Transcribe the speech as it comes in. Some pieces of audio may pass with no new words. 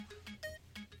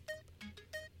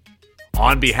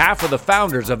On behalf of the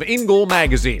founders of In Goal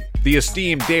Magazine, the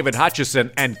esteemed David Hutchison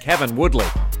and Kevin Woodley,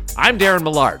 I'm Darren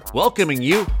Millard, welcoming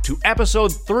you to episode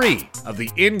 3 of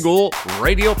the In Goal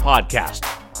Radio Podcast.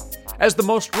 As the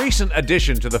most recent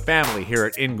addition to the family here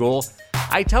at In Goal,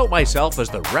 I tout myself as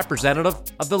the representative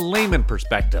of the layman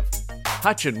perspective.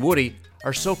 Hutch and Woody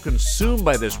are so consumed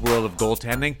by this world of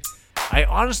goaltending, I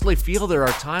honestly feel there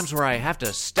are times where I have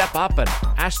to step up and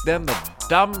ask them the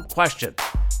dumb question,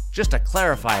 just to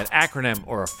clarify an acronym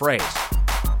or a phrase.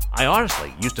 I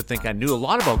honestly used to think I knew a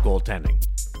lot about goaltending.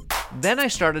 Then I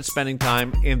started spending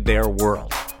time in their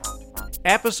world.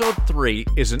 Episode 3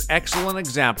 is an excellent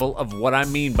example of what I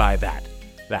mean by that,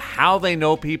 the how they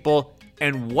know people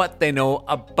and what they know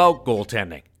about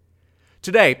goaltending.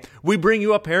 Today, we bring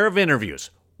you a pair of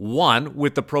interviews, one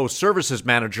with the pro services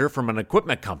manager from an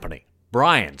equipment company,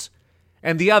 Brian's,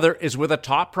 and the other is with a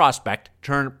top prospect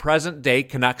turned present-day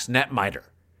Canucks netminder.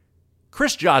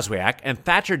 Chris Joswiak and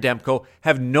Thatcher Demko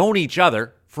have known each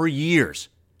other for years,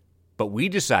 but we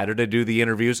decided to do the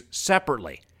interviews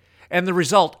separately, and the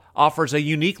result offers a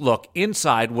unique look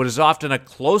inside what is often a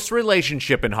close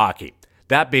relationship in hockey,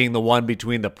 that being the one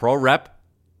between the pro rep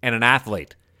and an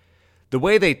athlete. The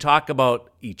way they talk about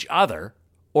each other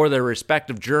or their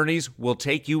respective journeys will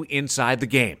take you inside the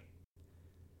game.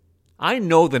 I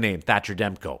know the name Thatcher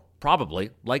Demko,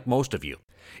 probably like most of you,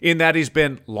 in that he's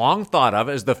been long thought of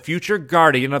as the future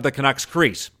guardian of the Canucks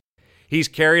crease. He's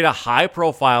carried a high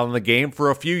profile in the game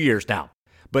for a few years now,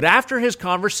 but after his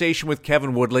conversation with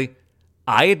Kevin Woodley,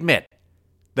 I admit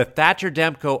the Thatcher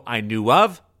Demko I knew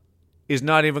of is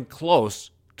not even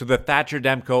close to the Thatcher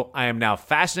Demko I am now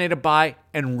fascinated by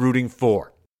and rooting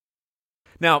for.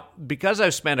 Now, because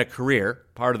I've spent a career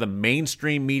part of the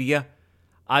mainstream media,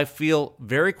 I feel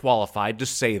very qualified to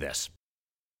say this.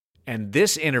 And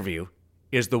this interview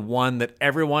is the one that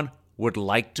everyone would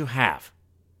like to have.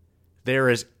 There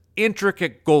is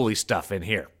intricate goalie stuff in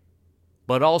here,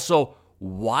 but also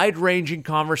wide-ranging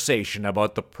conversation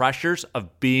about the pressures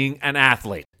of being an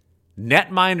athlete.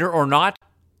 Netminder or not,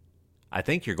 I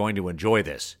think you're going to enjoy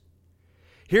this.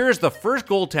 Here is the first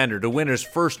goaltender to win his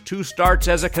first 2 starts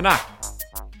as a Canuck.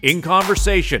 In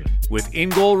conversation with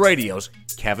In Goal Radio's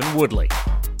Kevin Woodley.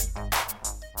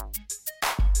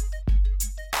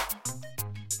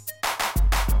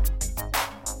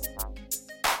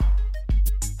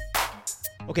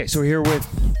 Okay, so we're here with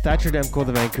Thatcher Demko of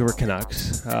the Vancouver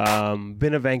Canucks.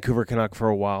 Been a Vancouver Canuck for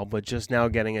a while, but just now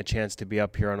getting a chance to be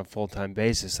up here on a full-time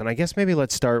basis. And I guess maybe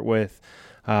let's start with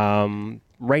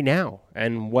right now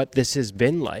and what this has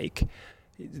been like.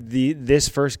 This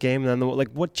first game, and then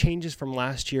what changes from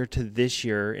last year to this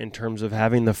year in terms of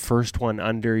having the first one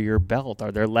under your belt?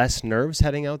 Are there less nerves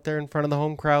heading out there in front of the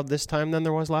home crowd this time than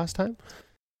there was last time?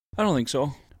 I don't think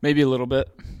so. Maybe a little bit,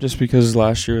 just because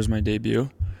last year was my debut.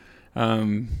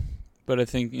 But I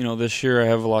think, this year I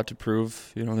have a lot to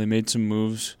prove. They made some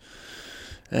moves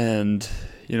and,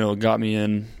 got me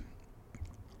in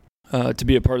to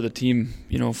be a part of the team,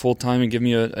 full time and give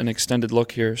me an extended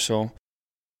look here. So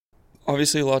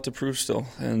obviously a lot to prove still,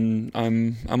 and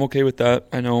I'm okay with that.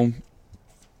 I know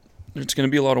it's going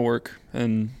to be a lot of work,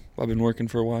 and I've been working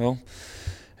for a while,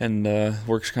 and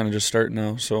work's kind of just starting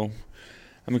now. So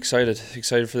I'm excited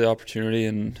for the opportunity,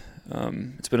 and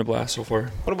it's been a blast so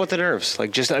far. What about the nerves? I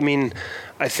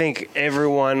think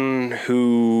everyone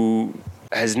who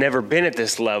has never been at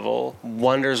this level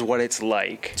wonders what it's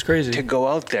like. It's crazy to go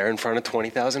out there in front of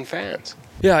 20,000 fans.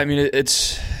 Yeah,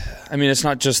 it's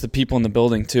not just the people in the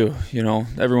building too.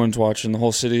 Everyone's watching. The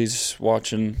whole city's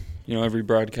watching. Every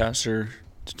broadcaster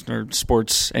or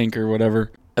sports anchor,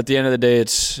 whatever. At the end of the day,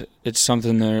 it's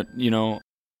something that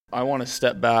I want to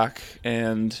step back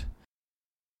and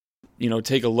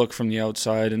take a look from the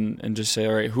outside and just say,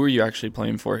 all right, who are you actually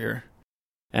playing for here?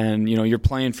 And, you're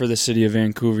playing for the city of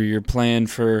Vancouver. You're playing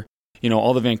for,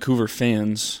 all the Vancouver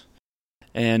fans.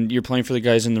 And you're playing for the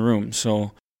guys in the room.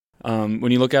 So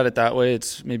when you look at it that way,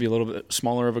 it's maybe a little bit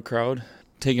smaller of a crowd.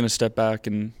 Taking a step back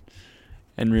and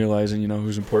realizing,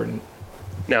 who's important.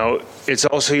 Now, it's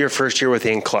also your first year with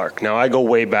Ian Clark. Now, I go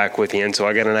way back with Ian, so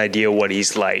I got an idea what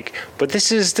he's like. But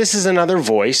this is another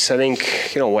voice. I think,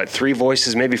 3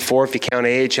 voices, maybe 4 if you count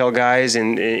AHL guys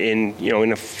in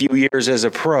a few years as a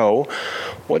pro.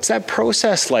 What's that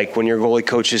process like when your goalie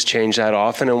coaches change that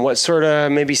often, and what sort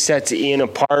of maybe sets Ian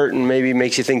apart and maybe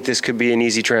makes you think this could be an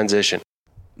easy transition?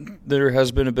 There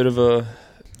has been a bit of a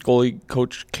goalie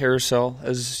coach carousel,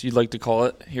 as you'd like to call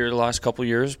it, here the last couple of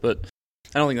years, but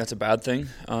I don't think that's a bad thing.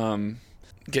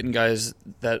 Getting guys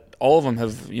that all of them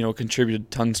have, contributed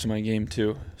tons to my game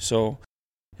too. So,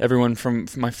 everyone from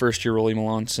my first year, Rolly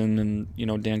Melanson, and, you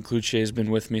know, Dan Cloutier has been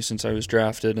with me since I was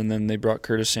drafted, and then they brought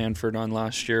Curtis Sanford on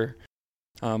last year.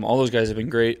 All those guys have been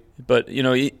great. But, you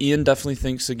know, Ian definitely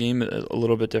thinks the game a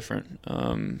little bit different.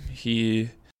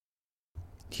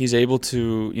 He's able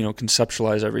to, you know,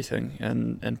 conceptualize everything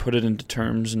and put it into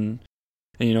terms. And,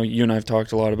 you know, you and I have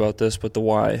talked a lot about this, but the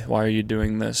why. Why are you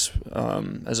doing this?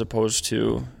 As opposed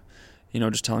to, you know,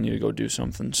 just telling you to go do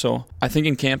something. So I think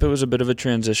in camp it was a bit of a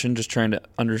transition, just trying to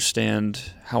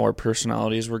understand how our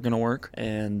personalities were going to work.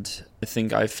 And I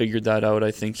think I figured that out.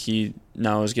 I think he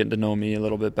now is getting to know me a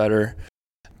little bit better.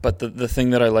 But the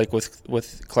thing that I like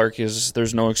with Clark is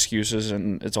there's no excuses,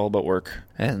 and it's all about work.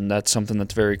 And that's something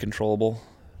that's very controllable.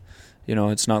 You know,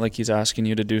 it's not like he's asking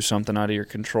you to do something out of your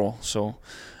control. So,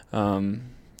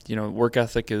 you know, work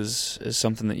ethic is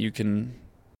something that you can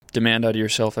demand out of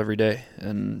yourself every day,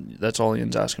 and that's all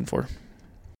Ian's asking for.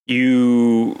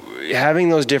 You having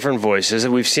those different voices,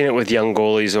 we've seen it with young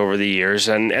goalies over the years,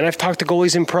 and I've talked to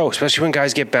goalies in pro, especially when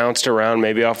guys get bounced around,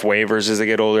 maybe off waivers as they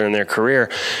get older in their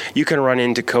career. You can run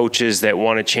into coaches that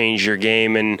want to change your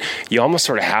game, and you almost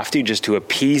sort of have to just to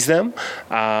appease them.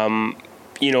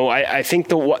 You know, I think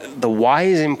the why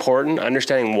is important,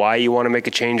 understanding why you want to make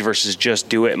a change versus just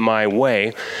do it my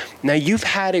way. Now, you've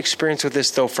had experience with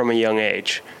this, though, from a young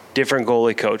age. Different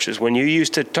goalie coaches. When you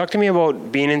used to talk to me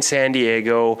about being in San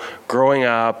Diego, growing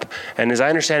up, and as I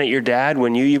understand it, your dad,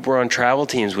 when you were on travel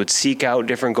teams, would seek out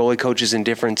different goalie coaches in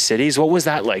different cities. What was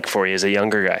that like for you as a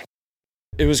younger guy?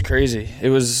 It was crazy. It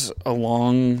was a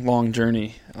long, long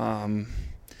journey. I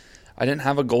didn't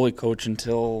have a goalie coach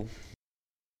until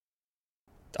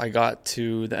I got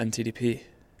to the NTDP,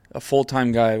 a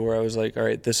full-time guy where I was like, all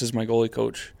right, this is my goalie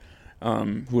coach.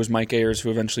 Who was Mike Ayers, who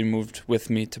eventually moved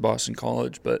with me to Boston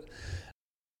College. But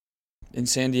in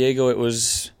San Diego, it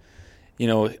was, you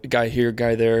know, a guy here,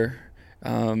 guy there,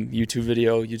 YouTube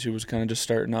video. YouTube was kind of just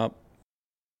starting up.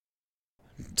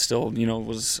 Still, you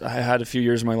know, I had a few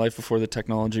years of my life before the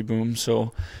technology boom.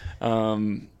 So,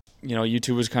 you know,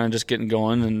 YouTube was kind of just getting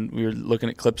going, and we were looking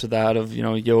at clips of that, of, you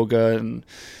know, yoga and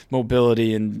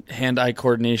mobility and hand-eye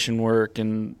coordination work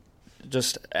and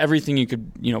just everything you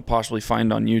could, you know, possibly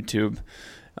find on YouTube.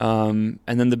 And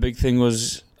then the big thing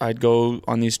was I'd go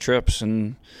on these trips,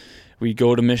 and we'd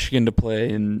go to Michigan to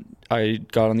play, and I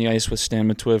got on the ice with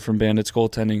Stan Matwiv from Bandits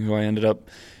Goaltending, who I ended up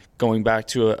going back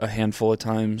to a handful of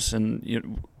times, and, you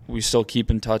know, we still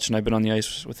keep in touch, and I've been on the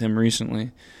ice with him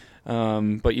recently.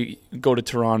 But you go to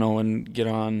Toronto and get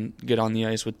on the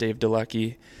ice with Dave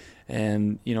Delecki,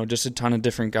 and, you know, just a ton of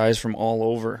different guys from all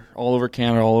over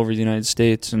Canada, all over the United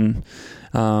States. And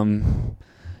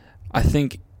I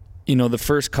think, you know, the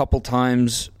first couple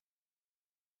times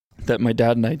that my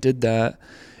dad and I did that,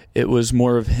 it was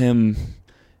more of him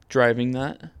driving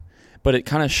that. But it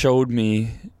kind of showed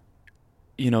me,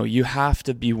 you know, you have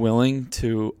to be willing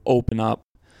to open up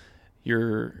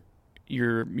your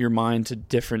mind to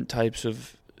different types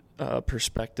of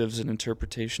perspectives and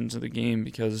interpretations of the game,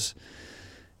 because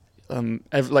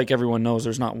like everyone knows,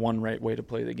 there's not one right way to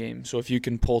play the game. So if you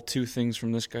can pull two things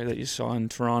from this guy that you saw in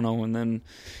Toronto, and then,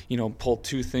 you know, pull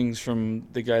two things from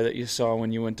the guy that you saw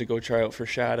when you went to go try out for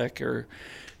Shattuck, or,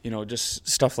 you know, just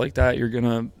stuff like that, you're going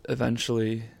to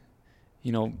eventually,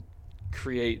 you know,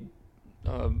 create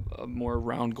a more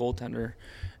round goaltender.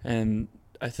 And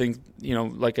I think, you know,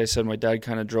 like I said, my dad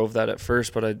kind of drove that at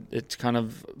first, but it's kind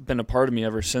of been a part of me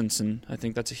ever since, and I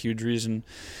think that's a huge reason,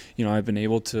 you know, I've been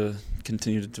able to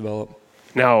continue to develop.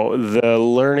 Now, the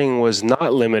learning was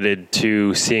not limited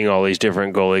to seeing all these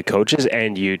different goalie coaches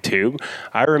and YouTube.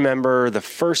 I remember the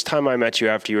first time I met you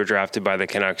after you were drafted by the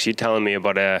Canucks, you telling me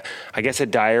about a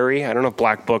diary. I don't know if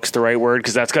black book's the right word,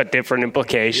 because that's got different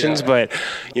implications, but,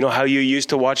 you know, how you used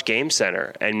to watch Game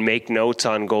Center and make notes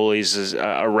on goalies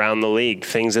around the league,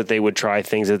 things that they would try,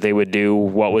 things that they would do,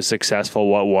 what was successful,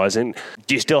 what wasn't.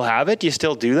 Do you still have it? Do you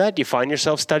still do that? Do you find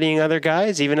yourself studying other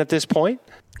guys even at this point?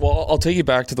 Well, I'll take you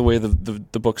back to the way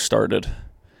the book started,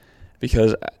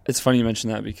 because it's funny you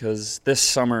mention that, because this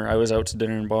summer I was out to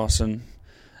dinner in Boston,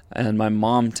 and my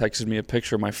mom texted me a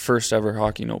picture of my first ever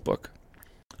hockey notebook,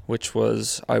 which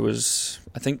was, I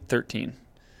think 13.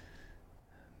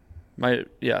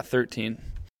 13.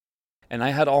 And I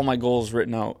had all my goals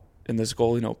written out in this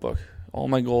goalie notebook. All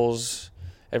my goals,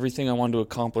 everything I wanted to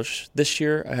accomplish this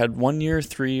year. I had 1 year,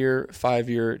 3 year, 5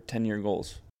 year, 10-year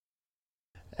goals.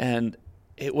 And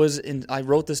I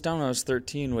wrote this down when I was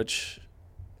 13, which,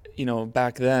 you know,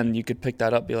 back then you could pick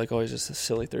that up, be like, oh, he's just a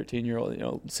silly 13-year-old, you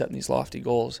know, setting these lofty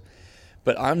goals.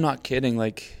 But I'm not kidding.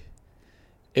 Like,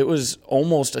 it was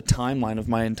almost a timeline of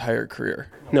my entire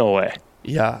career. No way.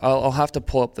 Yeah, I'll have to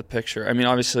pull up the picture. I mean,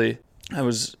 obviously,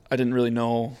 I didn't really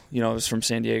know, I was from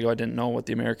San Diego. I didn't know what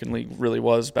the American League really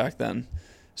was back then.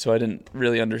 So I didn't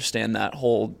really understand that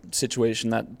whole situation,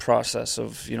 that process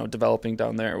of, developing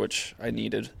down there, which I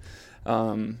needed.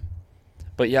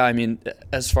 But yeah, I mean,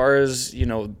 as far as,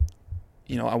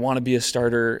 I want to be a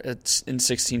starter in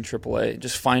 16 AAA,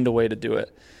 just find a way to do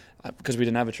it, because we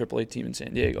didn't have a AAA team in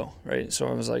San Diego, right? So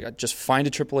I was like, just find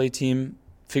a AAA team,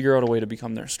 figure out a way to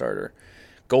become their starter.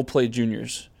 Go play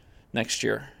juniors next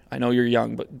year. I know you're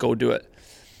young, but go do it.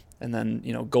 And then,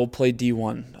 go play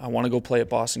D1. I want to go play at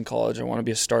Boston College. I want to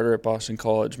be a starter at Boston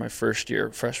College my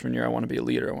freshman year. I want to be a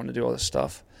leader. I want to do all this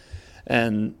stuff.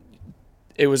 And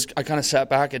I kind of sat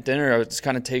back at dinner. I was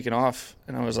kind of taken off,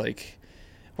 and I was like,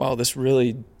 wow, this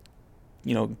really,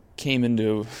 came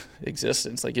into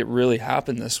existence. Like, it really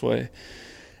happened this way.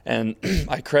 And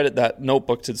I credit that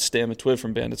notebook to Stan Matwiv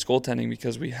from Bandits Goaltending,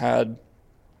 because I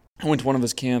went to one of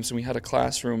his camps, and we had a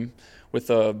classroom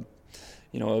with a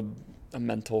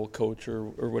mental coach or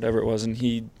whatever it was, and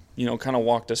he, kind of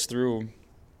walked us through,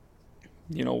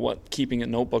 what keeping a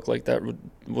notebook like that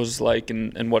was like,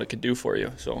 and what it could do for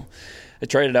you. So I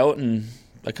tried it out, and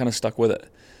I kind of stuck with it.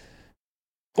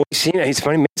 Well, it's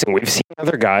funny, Mason. We've seen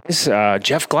other guys.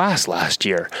 Jeff Glass last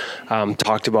year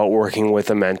talked about working with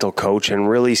a mental coach and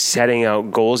really setting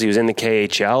out goals. He was in the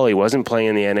KHL. He wasn't playing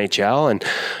in the NHL,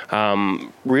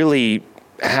 and really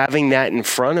having that in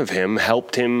front of him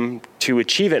helped him to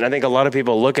achieve it. And I think a lot of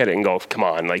people look at it and go, come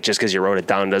on, like, just because you wrote it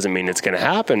down doesn't mean it's going to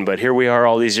happen. But here we are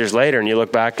all these years later, and you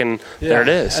look back and there it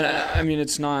is. And I mean,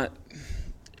 it's not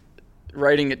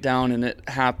writing it down and it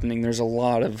happening. There's a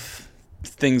lot of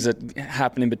things that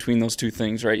happen in between those two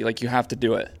things, right? Like, you have to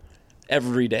do it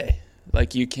every day.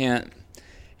 Like, you can't,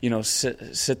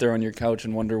 sit there on your couch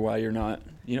and wonder why you're not,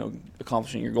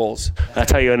 accomplishing your goals.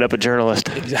 That's how you end up a journalist.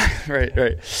 Exactly.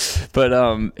 Right. But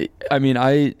I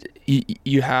mean,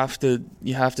 you have to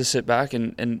sit back,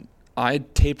 and I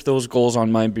taped those goals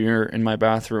on my mirror in my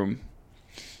bathroom,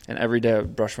 and every day I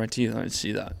would brush my teeth and I'd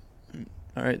see that.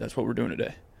 All right, that's what we're doing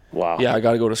today. Wow. Yeah, I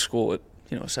got to go to school at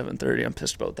 7:30. I'm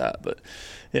pissed about that, but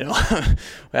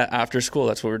after school,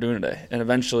 that's what we're doing today. And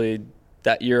eventually,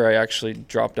 that year, I actually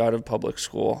dropped out of public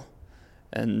school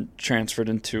and transferred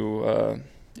into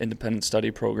independent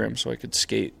study program, so I could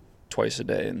skate twice a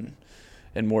day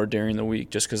and more during the week,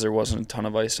 just because there wasn't a ton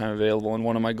of ice time available. And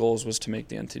one of my goals was to make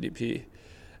the NTDP,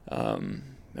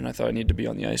 and I thought I needed to be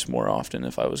on the ice more often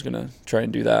if I was going to try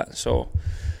and do that. So,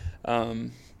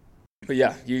 but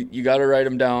yeah, you got to write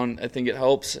them down. I think it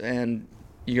helps, and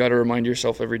you got to remind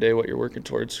yourself every day what you're working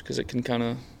towards, because it can kind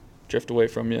of drift away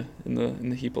from you in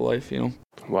the heap of life,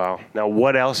 Wow. Now,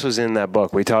 what else was in that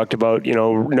book? We talked about,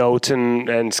 notes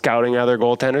and scouting other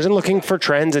goaltenders and looking for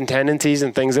trends and tendencies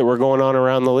and things that were going on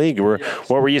around the league. Yes.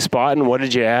 What were you spotting? What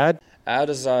did you add?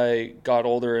 As I got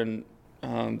older and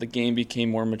the game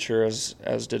became more mature, as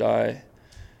did I,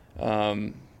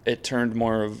 it turned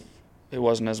more of, it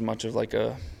wasn't as much of like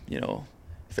a,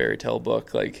 fairy tale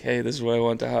book, like, hey, this is what I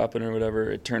want to happen or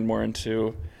whatever. It turned more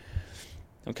into,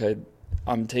 okay,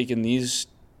 I'm taking these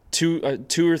two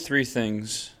or three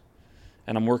things,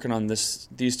 and I'm working on these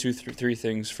three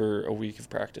things for a week of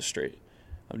practice straight.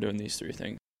 I'm doing these three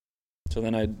things. So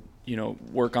then I'd,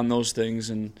 work on those things.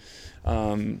 And,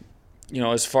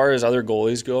 as far as other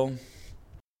goalies go,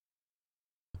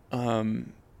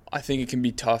 I think it can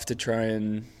be tough to try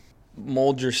and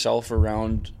mold yourself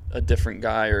around a different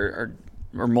guy or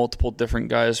multiple different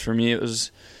guys. For me, it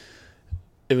was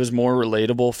more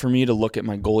relatable for me to look at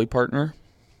my goalie partner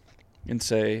and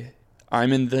say,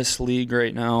 I'm in this league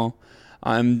right now,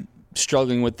 I'm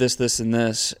struggling with this, and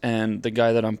this, and the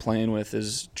guy that I'm playing with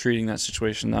is treating that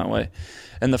situation that way.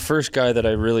 And the first guy that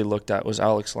I really looked at was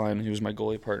Alex Lyon, who was my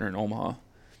goalie partner in Omaha.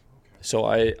 So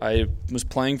I was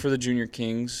playing for the Junior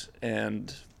Kings,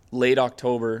 and late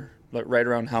October, right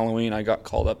around Halloween, I got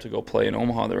called up to go play in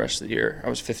Omaha the rest of the year. I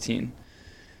was 15,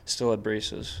 still had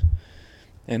braces.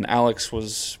 And Alex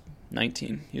was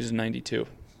 19. He was in 92.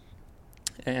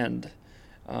 And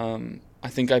I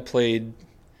think I played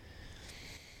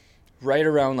right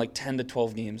around like 10 to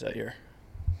 12 games that year.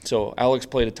 So Alex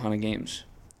played a ton of games,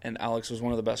 and Alex was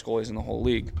one of the best goalies in the whole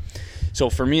league. So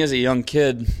for me as a young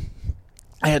kid,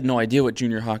 I had no idea what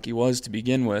junior hockey was to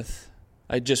begin with.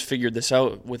 I just figured this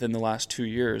out within the last 2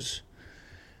 years.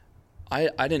 I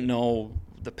didn't know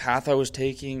the path I was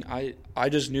taking. I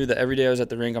just knew that every day I was at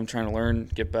the rink, I'm trying to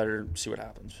learn, get better, see what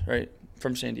happens, right?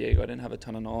 From San Diego, I didn't have a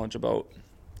ton of knowledge about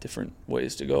different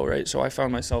ways to go, right? So I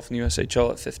found myself in the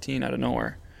USHL at 15 out of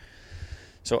nowhere.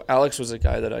 So Alex was a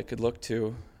guy that I could look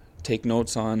to, take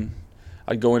notes on.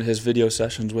 I'd go into his video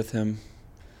sessions with him,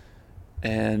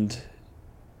 and,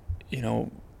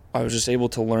 I was just able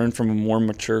to learn from a more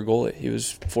mature goalie. He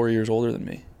was 4 years older than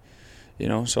me,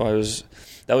 so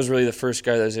that was really the first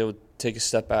guy that I was able to take a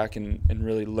step back and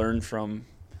really learn from.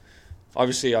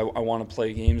 Obviously, I want to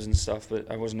play games and stuff, but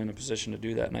I wasn't in a position to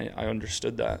do that, and I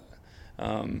understood that.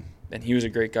 And he was a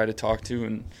great guy to talk to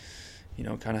and,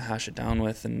 kind of hash it down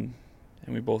with, and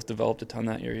we both developed a ton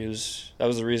that year. That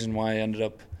was the reason why I ended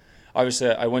up – obviously,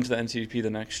 I went to the NTDP the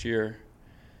next year,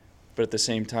 but at the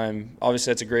same time,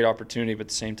 obviously that's a great opportunity, but at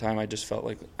the same time I just felt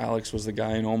like Alex was the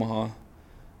guy in Omaha,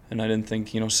 and I didn't think,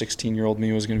 16-year-old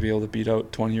me was going to be able to beat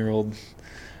out 20-year-old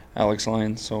Alex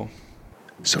Lyons. So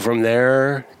from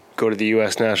there, go to the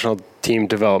U.S. National Team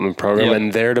Development Program,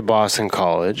 and there to Boston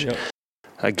College. Yep.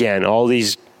 Again, all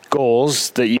these goals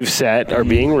that you've set are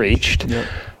being reached. Yep.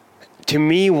 To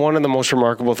me, one of the most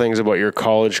remarkable things about your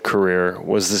college career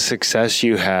was the success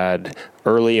you had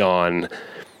early on,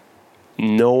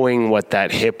 knowing what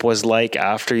that hip was like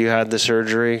after you had the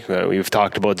surgery. We've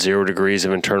talked about 0 degrees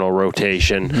of internal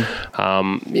rotation.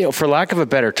 Mm-hmm. For lack of a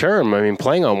better term, I mean,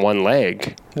 playing on one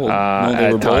leg. They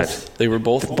were both. They were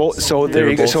both. So there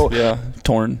you go. So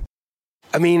torn.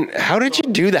 I mean, how did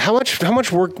you do that? How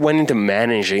much work went into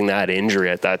managing that injury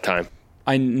at that time?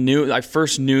 I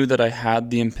first knew that I had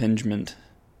the impingement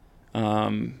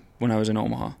when I was in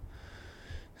Omaha.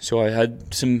 So I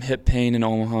had some hip pain in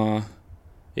Omaha.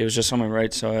 It was just on my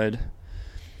right side.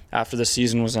 After the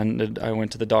season was ended, I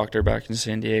went to the doctor back in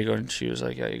San Diego, and she was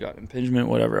like, yeah, you got impingement,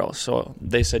 whatever else. So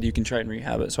they said you can try and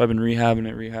rehab it. So I've been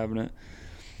rehabbing it,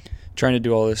 trying to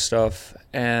do all this stuff.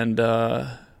 And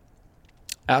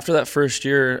after that first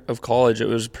year of college, it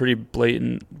was pretty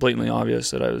blatantly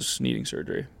obvious that I was needing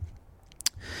surgery.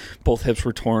 Both hips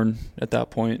were torn at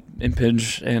that point,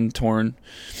 impinged and torn,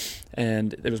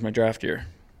 and it was my draft year.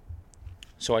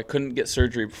 So I couldn't get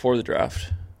surgery before the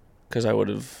draft because I would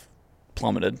have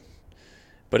plummeted.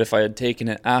 But if I had taken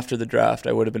it after the draft,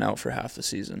 I would have been out for half the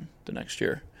season the next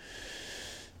year.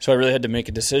 So I really had to make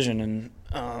a decision, and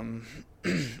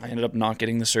I ended up not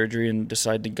getting the surgery and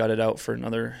decided to gut it out for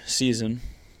another season.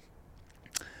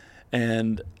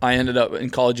 And I ended up in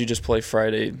college, you just play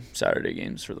Friday, Saturday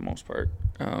games for the most part.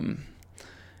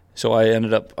 So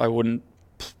I wouldn't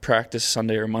practice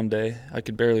Sunday or Monday. I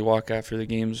could barely walk after the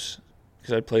games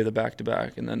because I'd play the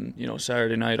back-to-back. And then,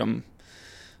 Saturday night,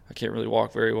 I can't really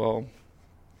walk very well,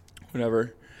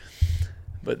 whatever.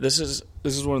 But this is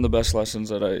one of the best lessons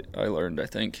that I learned, I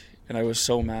think. And I was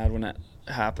so mad when it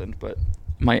happened. But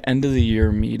my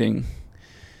end-of-the-year meeting,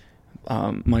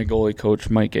 my goalie coach,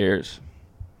 Mike Ayers.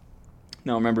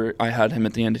 Now, remember, I had him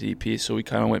at the end of DP, so we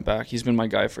kind of went back. He's been my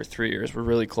guy for 3 years. We're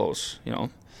really close,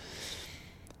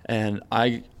 And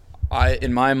I,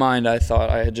 in my mind, I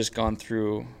thought I had just gone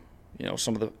through,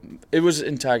 it was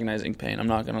antagonizing pain. I'm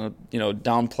not going to,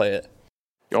 downplay it.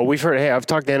 Oh, we've heard, I've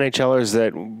talked to NHLers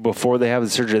that before they have the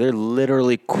surgery, they're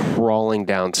literally crawling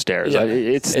downstairs. Yeah,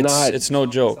 it's no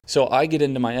joke. So I get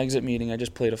into my exit meeting. I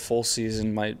just played a full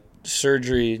season. My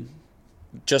surgery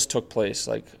just took place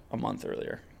like a month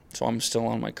earlier. So I'm still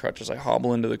on my crutches. I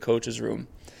hobble into the coach's room,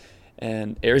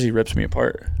 and Ayresy rips me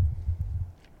apart.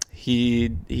 He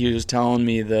was telling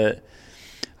me that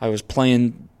I was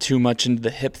playing too much into the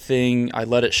hip thing. I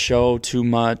let it show too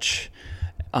much.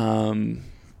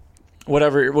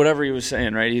 Whatever he was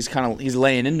saying, right? He's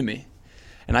laying into me,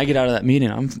 and I get out of that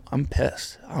meeting. I'm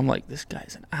pissed. I'm like, this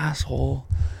guy's an asshole.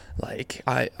 Like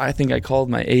I think I called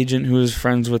my agent, who was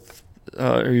friends with.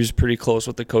 He was pretty close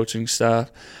with the coaching staff.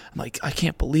 I'm like, I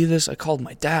can't believe this. I called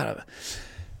my dad.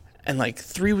 And like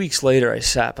 3 weeks later, I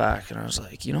sat back and I was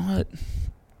like, you know what?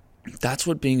 That's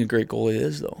what being a great goalie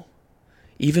is, though.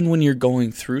 Even when you're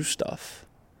going through stuff,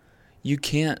 you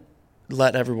can't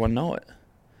let everyone know it.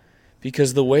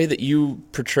 Because the way that you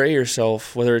portray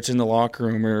yourself, whether it's in the locker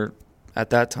room or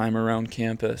at that time around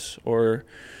campus or,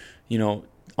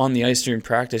 on the ice during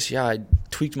practice, I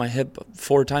tweaked my hip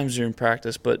 4 times during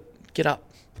practice, but get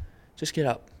up. Just get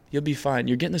up. You'll be fine.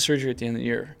 You're getting the surgery at the end of the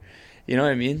year. You know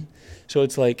what I mean? So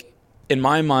it's like, in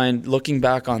my mind, looking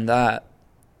back on that,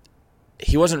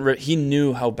 he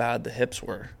knew how bad the hips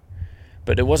were.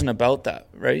 But it wasn't about that,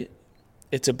 right?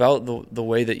 It's about the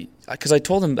way that... Because I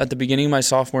told him at the beginning of my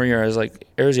sophomore year, I was like,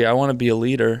 Ayresy, I want to be a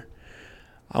leader.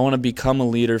 I want to become a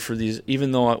leader for these...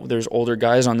 Even though there's older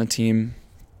guys on the team,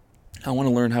 I want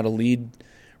to learn how to lead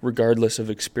regardless of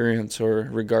experience or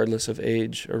regardless of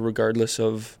age or regardless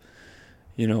of,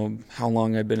 how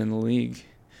long I've been in the league.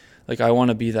 Like, I want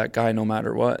to be that guy no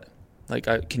matter what. Like,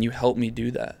 can you help me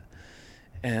do that?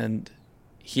 And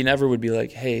he never would be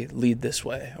like, hey, lead this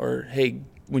way. Or, hey,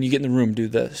 when you get in the room, do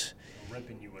this.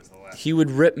 Ripping you was the last. He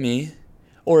would rip me,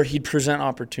 or he'd present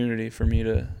opportunity for me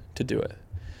to do it.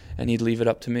 And he'd leave it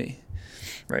up to me.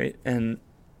 right? And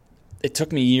it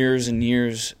took me years and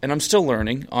years, and I'm still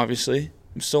learning, obviously.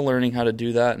 I'm still learning how to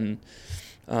do that, and,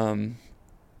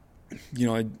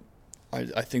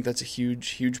 I think that's a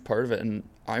huge part of it. And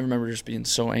I remember just being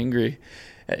so angry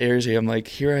at Ayersy. I'm like,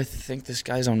 here I think this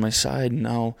guy's on my side, and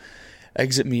now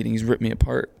exit meetings rip me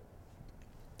apart.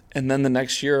 And then the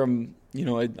next year,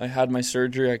 I had my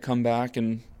surgery. I come back,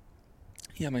 and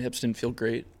my hips didn't feel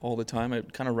great all the time. I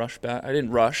kind of rushed back. I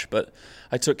didn't rush, but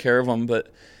I took care of them.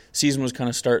 But season was kind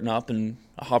of starting up, and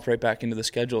I hopped right back into the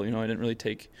schedule. I didn't really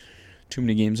take too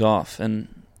many games off.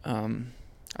 And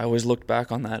I always looked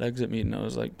back on that exit meeting. I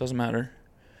was like, doesn't matter.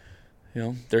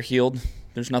 They're healed.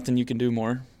 There's nothing you can do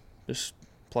more. Just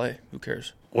play. Who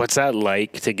cares? What's that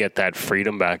like to get that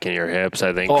freedom back in your hips?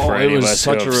 I think for any of us,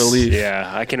 such a relief.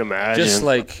 Yeah, I can imagine.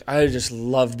 I just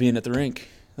loved being at the rink.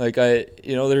 There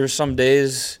were some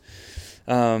days,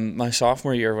 my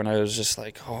sophomore year when I was just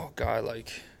like, oh God,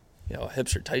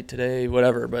 hips are tight today,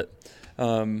 whatever. But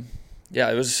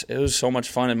it was so much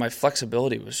fun, and my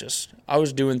flexibility was just, I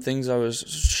was doing things, I was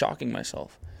shocking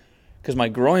myself because my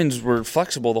groins were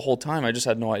flexible the whole time. I just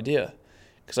had no idea.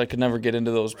 Because I could never get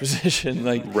into those positions.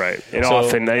 Right. It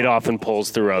often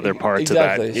pulls through other parts of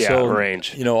that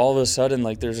range. All of a sudden,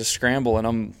 there's a scramble, and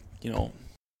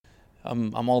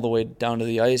I'm all the way down to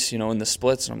the ice, in the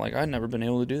splits, and I'm like, I've never been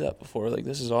able to do that before.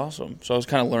 This is awesome. So I was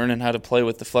kind of learning how to play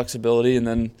with the flexibility, and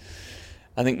then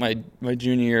I think my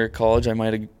junior year of college, I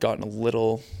might have gotten a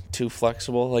little too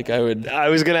flexible. I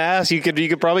was going to ask, you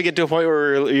could probably get to a point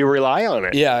where you rely on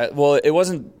it. Yeah. Well, it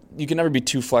wasn't. You can never be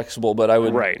too flexible, but I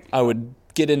would. Right. I would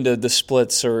get into the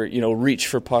splits or reach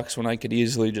for pucks when I could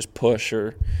easily just push,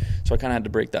 so I kind of had to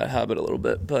break that habit a little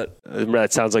bit. But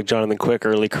that sounds like Jonathan Quick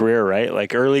early career, right?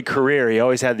 Early career, he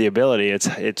always had the ability. It's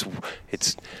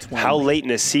how late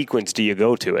in a sequence do you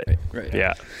go to it? Right.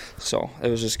 Yeah. So it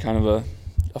was just kind of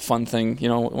a fun thing.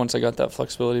 Once I got that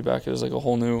flexibility back, it was like a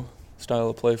whole new style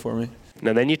of play for me.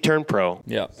 Now then you turn pro.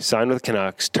 Yeah. Signed with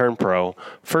Canucks, turn pro.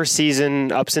 First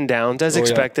season, ups and downs, as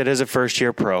expected as a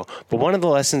first-year pro. But one of the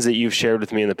lessons that you've shared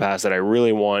with me in the past that I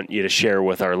really want you to share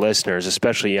with our listeners,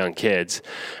 especially young kids,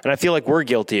 and I feel like we're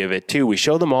guilty of it too. We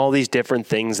show them all these different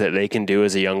things that they can do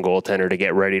as a young goaltender to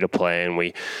get ready to play, and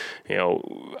we,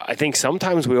 I think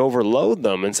sometimes we overload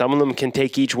them, and some of them can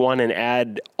take each one and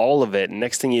add all of it, and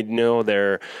next thing you know,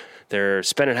 they're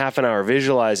spending half an hour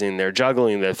visualizing, they're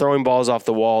juggling, they're throwing balls off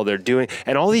the wall,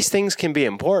 and all these things can be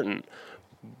important.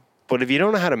 But if you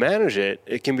don't know how to manage it,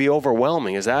 it can be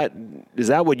overwhelming. Is that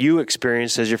what you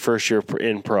experienced as your first year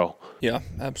in pro? Yeah,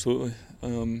 absolutely.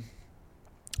 I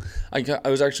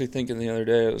was actually thinking the other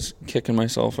day, I was kicking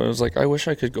myself. I was like, I wish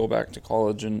I could go back to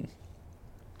college and,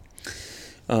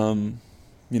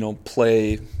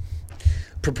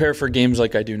 prepare for games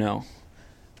like I do now.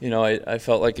 I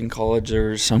felt like in college there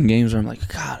were some games where I'm like,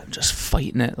 God, I'm just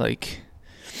fighting it,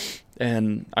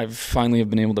 and I finally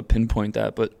have been able to pinpoint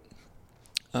that. But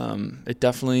it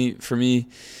definitely, for me,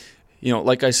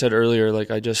 like I said earlier,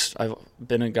 I've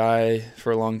been a guy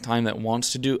for a long time that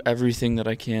wants to do everything that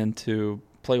I can to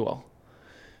play well.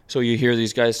 So you hear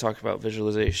these guys talk about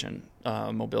visualization,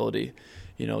 mobility,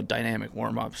 dynamic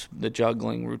warm-ups, the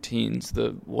juggling routines,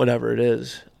 the whatever it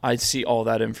is. I see all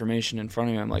that information in front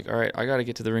of me. I'm like, all right, I got to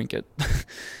get to the rink at,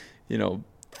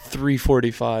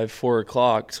 3:45, 4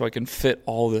 o'clock so I can fit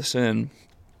all this in.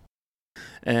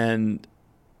 And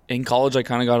in college, I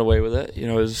kind of got away with it.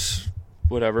 It was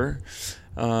whatever.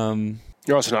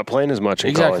 You're also not playing as much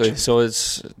in college. Exactly. So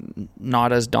it's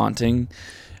not as daunting.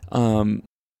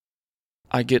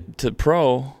 I get to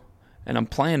pro, and I'm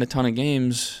playing a ton of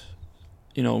games,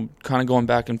 kind of going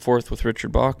back and forth with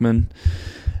Richard Bachman,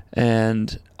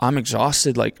 and I'm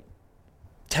exhausted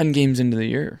 10 games into the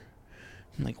year.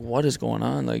 I'm like, what is going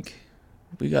on?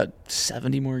 We got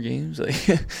 70 more games.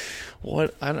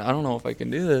 What? I don't know if I can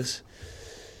do this.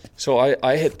 So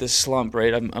I hit this slump,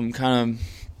 right? I'm kind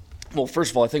of, well,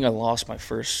 first of all, I think I lost my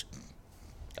first,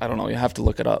 I don't know, you have to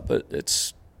look it up, but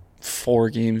it's 4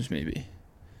 games maybe.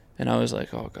 And I was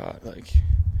like, oh God,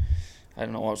 I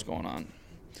don't know what was going on.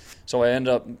 So I end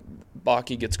up,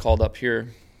 Baki gets called up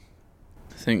here,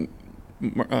 I think,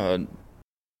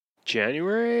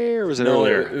 January, or was it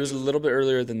earlier? It was a little bit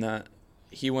earlier than that.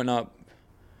 He went up,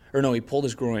 or no, he pulled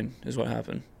his groin is what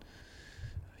happened.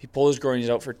 He pulled his groin, he's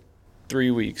out for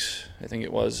 3 weeks, I think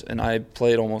it was, and I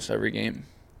played almost every game.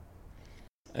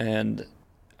 And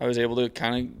I was able to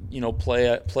kind of,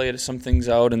 play some things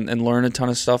out and learn a ton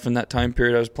of stuff in that time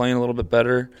period. I was playing a little bit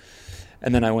better,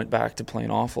 and then I went back to playing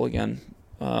awful again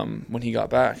when he got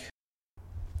back.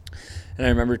 And I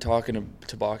remember talking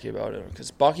to Baki about it, because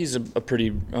Baki's a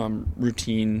pretty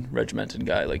routine, regimented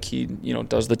guy. He,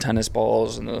 does the tennis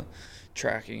balls and the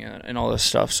tracking it and all this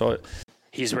stuff. So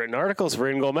he's written articles for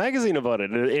In Goal Magazine about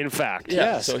it, in fact.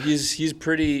 yeah, Yes. so he's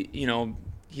pretty,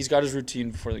 he's got his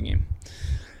routine before the game.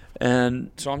 And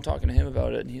so I'm talking to him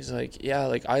about it, and he's like, yeah,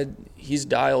 like he's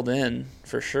dialed in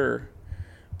for sure,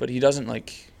 but he doesn't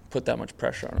like put that much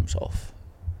pressure on himself.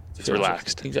 It's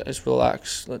relaxed. It's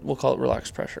relaxed. We'll call it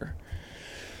relaxed pressure.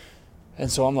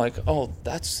 And so I'm like, oh,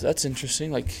 that's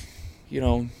interesting. Like,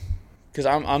 because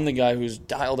I'm the guy who's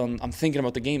dialed on. I'm thinking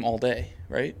about the game all day,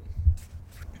 right?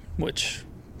 Which,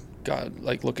 God,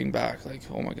 like looking back, like,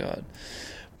 oh my God.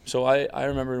 So I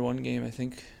remember one game. I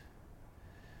think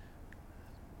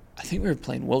we were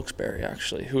playing Wilkes-Barre,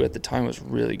 actually, who at the time was a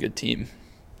really good team.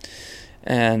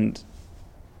 And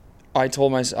I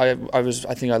told myself, I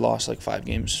think I lost like 5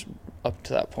 games up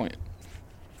to that point.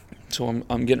 So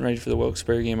I'm getting ready for the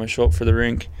Wilkes-Barre game. I show up for the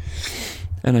rink,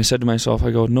 and I said to myself,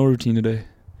 I go, no routine today.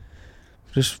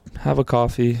 Just have a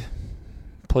coffee,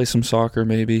 play some soccer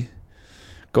maybe,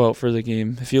 go out for the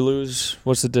game. If you lose,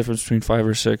 what's the difference between 5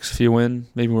 or 6? If you win,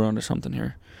 maybe we're onto something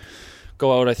here.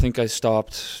 Go out, I think I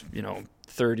stopped,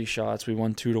 30 shots. We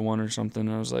won 2-1 or something.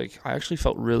 And I was like, I actually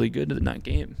felt really good in that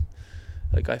game.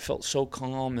 Like, I felt so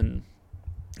calm and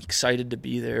excited to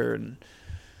be there. And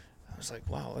I was like,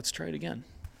 wow, let's try it again.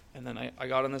 And then I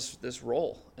got on this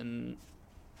roll. And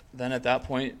then at that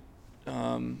point,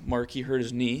 Markey hurt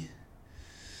his knee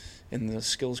in the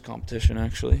skills competition,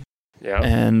 actually. Yeah.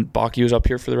 And Baki was up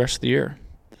here for the rest of the year.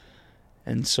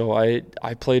 And so I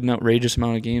played an outrageous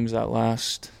amount of games that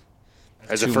last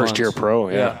as a 2 first-year months. pro,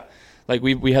 yeah. Like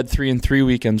we had 3-3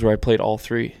 weekends where I played all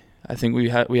 3. I think we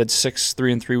had 6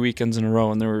 3-3 weekends in a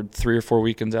row, and there were 3 or 4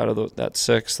 weekends out of that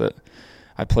 6 that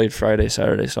I played Friday,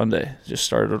 Saturday, Sunday. Just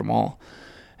started them all,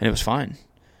 and it was fine.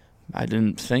 I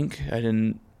didn't think. I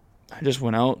just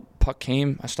went out. Puck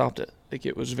came. I stopped it. Like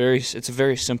it's a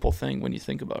very simple thing when you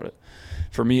think about it,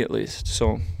 for me at least.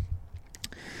 So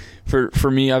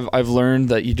for me, I've learned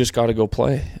that you just got to go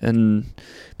play, and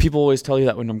people always tell you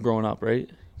that when I'm growing up, right?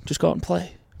 Just go out and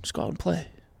play. Just go out and play.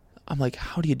 I'm like,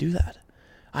 how do you do that?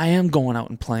 I am going out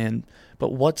and playing,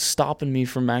 but what's stopping me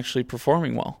from actually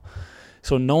performing well?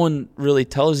 So no one really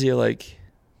tells you, like,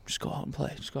 just go out and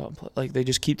play. Just go out and play. Like, they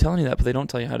just keep telling you that, but they don't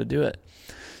tell you how to do it.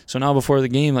 So now before the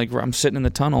game, like, I'm sitting in the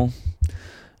tunnel,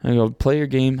 and I go, play your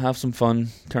game, have some fun,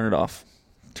 turn it off.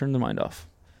 Turn the mind off.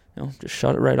 Just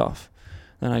shut it right off.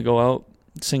 Then I go out,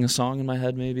 sing a song in my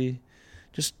head maybe.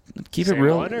 Just keep it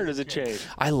real. Same one, or does it change?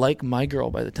 I like My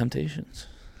Girl by the Temptations.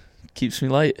 Keeps me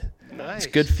light. Nice. It's a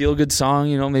good feel-good song,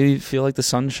 maybe feel like the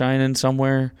sun's shining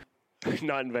somewhere.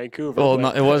 Not in Vancouver. Well,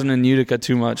 it wasn't in Utica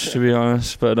too much, to be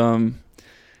honest. But,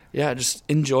 yeah, just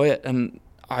enjoy it. And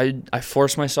I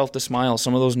force myself to smile.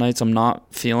 Some of those nights I'm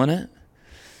not feeling it.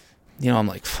 I'm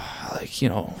like,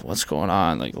 what's going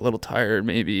on? Like, a little tired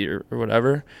maybe or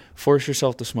whatever. Force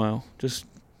yourself to smile. Just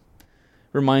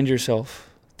remind yourself.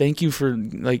 Thank you for,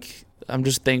 like, I'm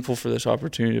just thankful for this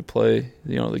opportunity to play,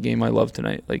 the game I love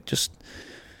tonight. Like, just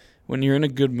when you're in a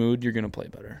good mood, you're going to play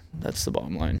better. That's the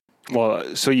bottom line.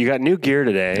 Well, so you got new gear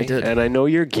today. I did. And I know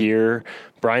your gear,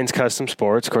 Brian's Custom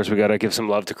Sports. Of course, we got to give some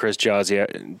love to Chris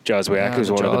Joswiak,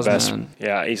 who's one of the best. Man.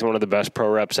 Yeah, he's one of the best pro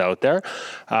reps out there.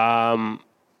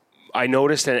 I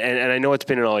noticed, and I know it's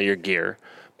been in all your gear,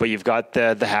 but you've got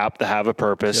the HAP, the Have a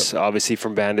Purpose, yep. Obviously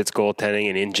from Bandits Goaltending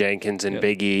and In Jenkins and yep.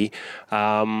 Big E.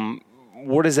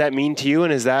 What does that mean to you?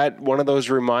 And is that one of those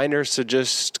reminders to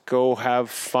just go have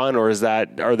fun, or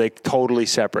are they totally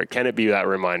separate? Can it be that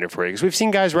reminder for you? Because we've seen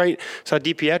guys saw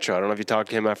DiPietro. I don't know if you talked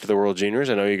to him after the World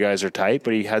Juniors. I know you guys are tight,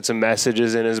 but he had some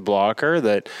messages in his blocker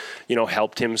that,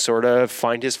 helped him sort of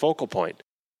find his focal point.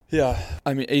 Yeah.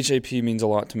 I mean, HAP means a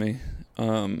lot to me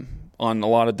on a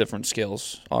lot of different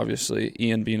scales, obviously.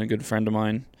 Ian being a good friend of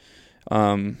mine,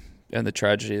 and the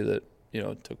tragedy that,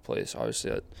 took place. Obviously,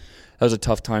 that was a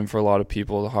tough time for a lot of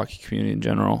people, the hockey community in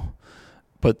general.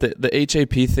 But the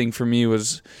HAP thing for me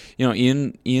was,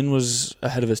 Ian was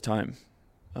ahead of his time.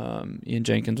 Ian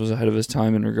Jenkins was ahead of his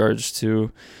time in regards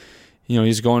to,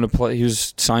 he's going to play. He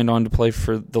was signed on to play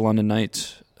for the London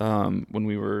Knights when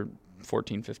we were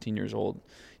 14, 15 years old.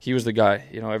 He was the guy.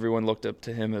 Everyone looked up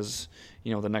to him as,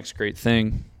 the next great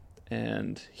thing,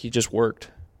 and he just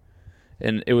worked.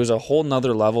 And it was a whole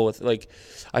nother level with, like,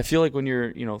 I feel like when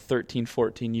you're, 13,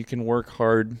 14, you can work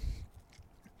hard.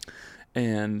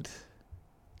 And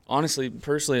honestly,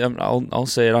 personally, I'll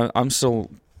say it, I'm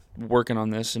still working on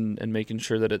this and making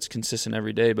sure that it's consistent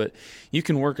every day. But you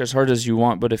can work as hard as you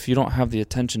want, but if you don't have the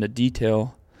attention to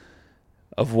detail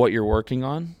of what you're working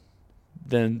on,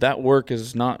 then that work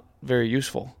is not very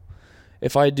useful.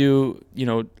 If I do,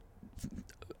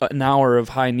 an hour of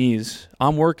high knees.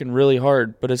 I'm working really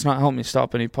hard, but it's not helping me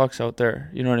stop any pucks out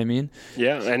there. You know what I mean?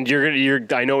 Yeah,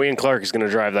 and I know Ian Clark is going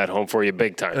to drive that home for you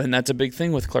big time. And that's a big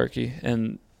thing with Clarkie.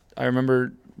 And I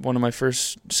remember one of my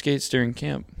first skates during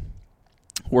camp,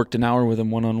 worked an hour with him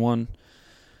one-on-one,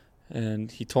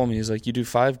 and he told me, he's like, you do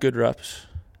 5 good reps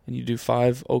and you do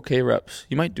 5 okay reps.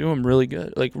 You might do them really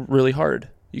good, like really hard.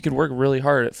 You could work really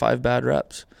hard at 5 bad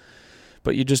reps,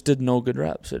 but you just did no good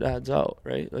reps. It adds out,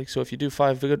 right? Like, so if you do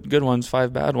 5 good ones,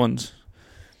 5 bad ones.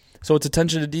 So it's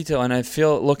attention to detail, and I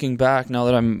feel looking back now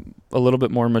that I'm a little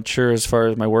bit more mature as far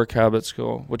as my work habits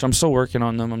go, which I'm still working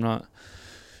on them. I'm not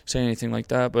saying anything like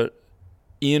that, but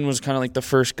Ian was kind of like the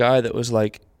first guy that was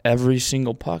like, every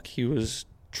single puck he was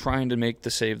trying to make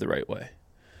the save the right way.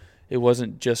 It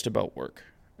wasn't just about work,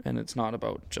 and it's not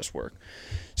about just work.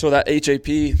 So that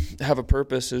HAP, have a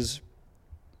purpose,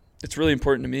 it's really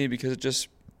important to me because it just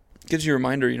gives you a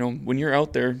reminder, you know, when you're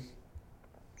out there,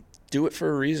 do it for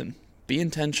a reason. Be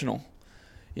intentional.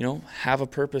 You know, have a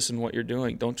purpose in what you're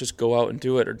doing. Don't just go out and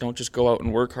do it, or don't just go out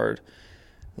and work hard.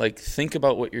 Like, think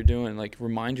about what you're doing. Like,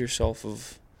 remind yourself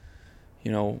of,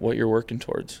 you know, what you're working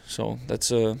towards. So that's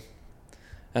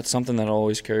something that I'll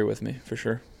always carry with me for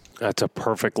sure. That's a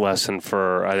perfect lesson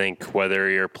for, I think, whether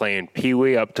you're playing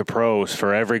Pee-wee up to pros,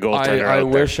 for every goaltender out there.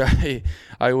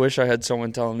 I wish I had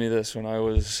someone telling me this when I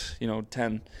was,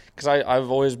 10. Because I've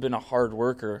always been a hard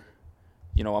worker.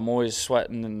 You know, I'm always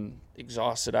sweating and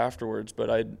exhausted afterwards,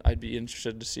 but I'd be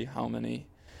interested to see how many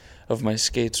of my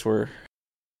skates were,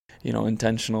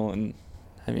 intentional. And,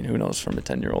 I mean, who knows from a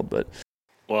 10-year-old, but...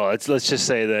 Well, let's just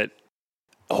say that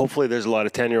hopefully there's a lot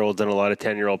of 10-year-olds and a lot of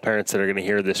 10-year-old parents that are going to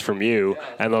hear this from you,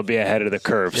 and they'll be ahead of the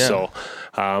curve. Yeah.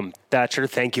 So, Thatcher,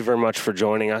 thank you very much for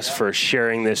joining us, for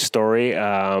sharing this story.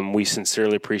 We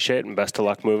sincerely appreciate it, and best of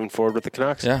luck moving forward with the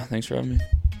Canucks. Yeah, thanks for having me.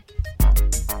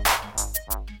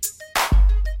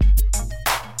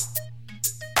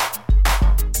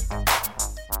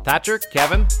 Thatcher,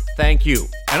 Kevin, thank you.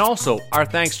 And also, our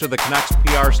thanks to the Canucks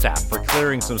PR staff for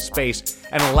clearing some space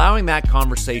and allowing that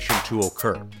conversation to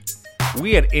occur.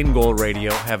 We at In Goal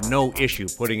Radio have no issue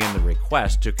putting in the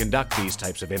request to conduct these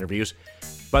types of interviews,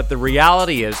 but the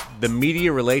reality is the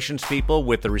media relations people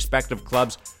with the respective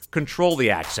clubs control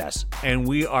the access, and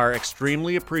we are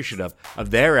extremely appreciative of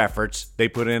their efforts they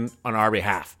put in on our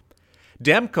behalf.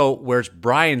 Demko wears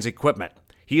Brian's equipment.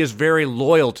 He is very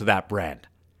loyal to that brand.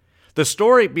 The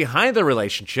story behind the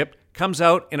relationship comes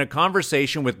out in a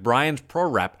conversation with Brian's pro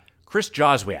rep, Chris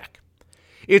Joswiak.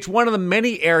 It's one of the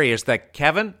many areas that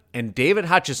Kevin and David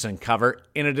Hutchison cover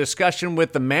in a discussion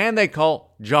with the man they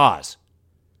call Jaws.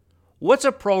 What's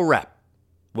a pro rep?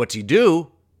 What's he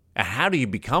do? And how do you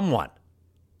become one?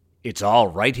 It's all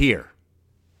right here.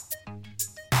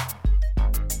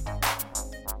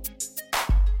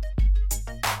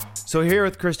 So here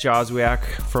with Chris Joswiak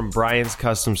from Brian's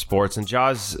Custom Sports. And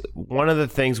Jaws, one of the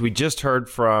things we just heard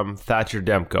from Thatcher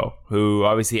Demko, who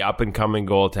obviously up-and-coming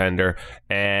goaltender,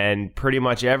 and pretty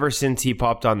much ever since he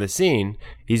popped on the scene,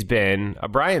 he's been a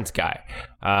Brian's guy.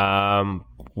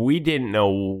 We didn't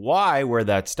know where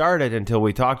that started until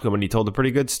we talked to him, and he told a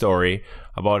pretty good story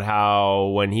about how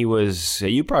when he was,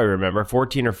 you probably remember,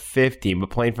 14 or 15, but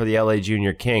playing for the LA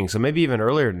Junior Kings, so maybe even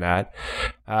earlier than that,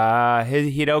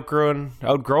 he'd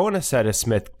outgrown a set of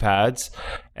Smith pads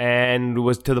and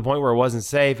was to the point where it wasn't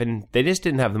safe, and they just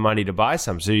didn't have the money to buy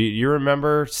some. So you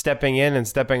remember stepping in and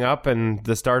stepping up and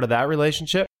the start of that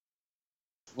relationship?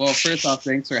 Well, first off,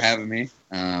 thanks for having me.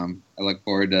 I look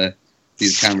forward to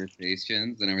these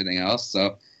conversations and everything else.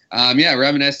 So,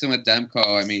 reminiscing with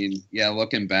Demko, I mean,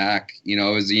 looking back,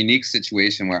 it was a unique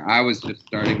situation where I was just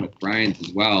starting with Brian's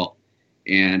as well.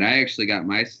 And I actually got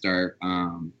my start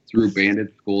through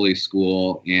Bandits goalie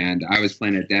school, and I was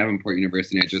playing at Davenport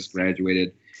University. I just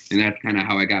graduated, and that's kind of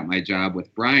how I got my job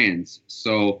with Brian's.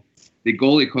 So the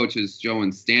goalie coaches, Joe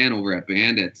and Stan over at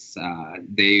Bandits,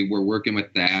 they were working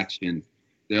with Thatch, and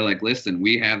they're like, listen,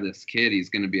 we have this kid. He's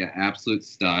going to be an absolute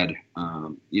stud,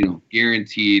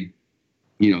 guaranteed,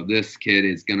 this kid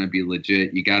is going to be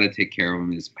legit. You got to take care of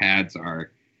him. His pads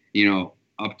are,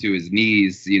 up to his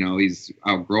knees. He's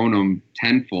outgrown them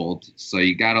tenfold. So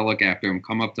you got to look after him.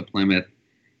 Come up to Plymouth,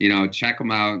 check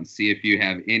him out and see if you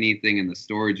have anything in the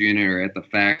storage unit or at the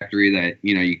factory that,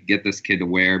 you can get this kid to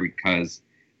wear, because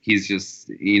he's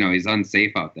just, he's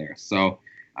unsafe out there. So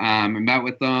I met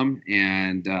with them,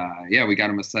 and we got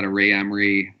him a set of Ray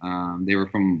Emery.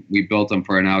 We built them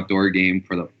for an outdoor game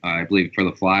for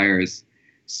the Flyers.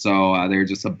 So they're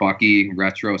just a Bucky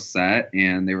retro set,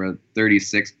 and they were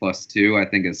 36+2. I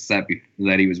think his set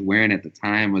that he was wearing at the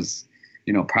time was,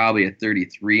 probably a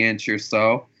 33-inch or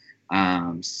so.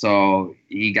 So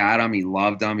he got him. He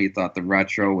loved him. He thought the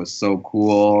retro was so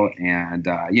cool, and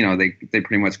they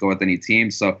pretty much go with any team.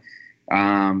 So,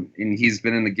 and he's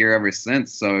been in the gear ever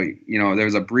since. So there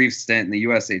was a brief stint in the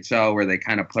USHL where they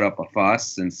kind of put up a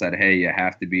fuss and said, "Hey, you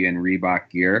have to be in Reebok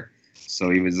gear." So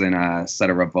he was in a set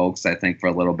of Revokes, I think, for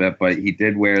a little bit, but he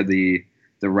did wear the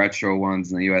retro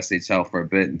ones in the USHL for a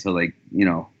bit until they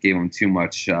gave him too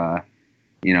much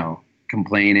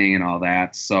complaining and all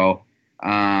that. So.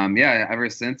 Ever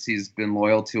since he's been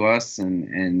loyal to us,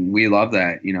 and we love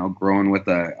that, growing with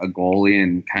a goalie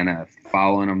and kind of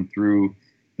following him through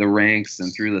the ranks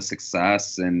and through the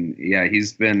success. And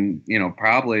he's been,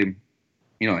 probably,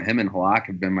 him and Halak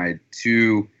have been my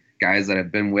two guys that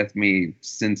have been with me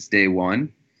since day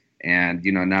one. And,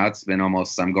 now it's been I'm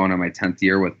going on my 10th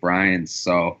year with Brian.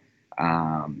 So,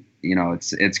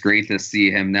 it's great to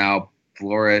see him now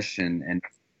flourish and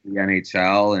the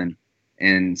NHL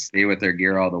and stay with their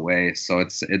gear all the way. So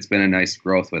it's been a nice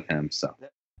growth with him. So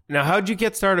now, how'd you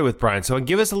get started with Brian? So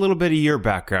give us a little bit of your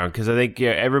background, because I think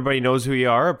everybody knows who you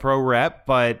are, a pro rep,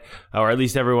 or at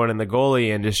least everyone in the goalie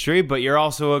industry, but you're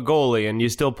also a goalie and you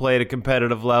still play at a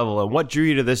competitive level. And what drew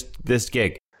you to this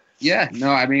gig? Yeah, no,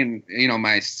 I mean,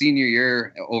 my senior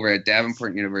year over at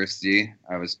Davenport University,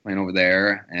 I was playing over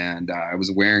there, and I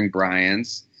was wearing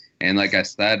Brian's. And like I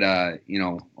said, I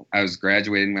was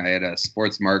graduating. I had a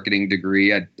sports marketing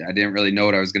degree. I didn't really know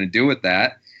what I was going to do with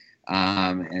that.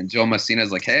 And Joe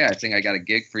Messina's like, "Hey, I think I got a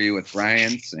gig for you with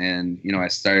Bryant's." And, I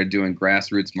started doing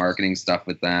grassroots marketing stuff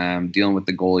with them, dealing with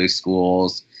the goalie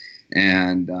schools.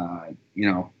 And,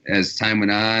 as time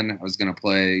went on, I was going to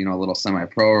play, a little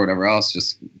semi-pro or whatever else,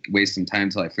 just waste some time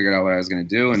until I figured out what I was going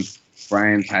to do. And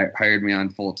Brian hired me on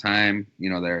full time.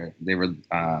 Their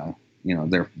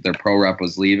pro rep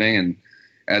was leaving, and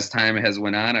as time has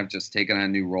went on, I've just taken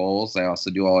on new roles. I also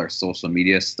do all our social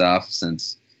media stuff,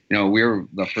 since we were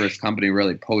the first company to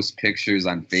really post pictures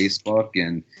on Facebook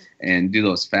and do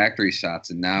those factory shots.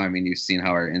 And now, I mean, you've seen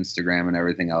how our Instagram and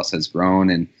everything else has grown,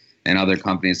 and other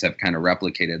companies have kind of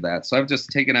replicated that. So I've just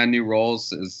taken on new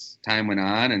roles as time went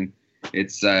on, and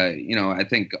it's I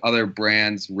think other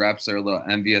brands reps are a little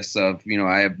envious of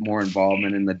I have more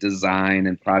involvement in the design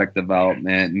and product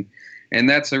development, and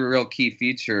that's a real key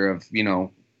feature of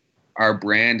our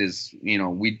brand is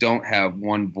we don't have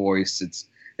one voice.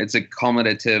 It's a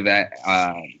cumulative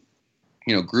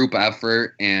group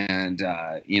effort, and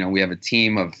we have a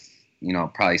team of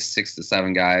probably 6 to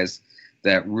 7 guys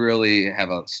that really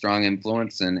have a strong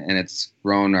influence, and it's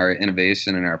grown our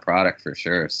innovation and our product for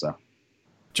sure. So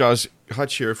Jaws,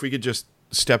 Hutch here. If we could just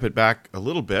step it back a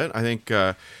little bit, I think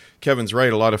Kevin's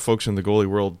right. A lot of folks in the goalie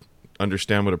world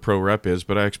understand what a pro rep is,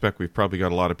 but I expect we've probably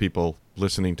got a lot of people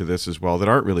listening to this as well that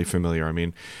aren't really familiar. I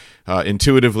mean,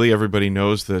 intuitively, everybody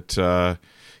knows that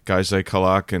guys like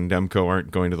Halak and Demko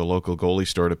aren't going to the local goalie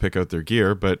store to pick out their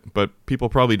gear, but people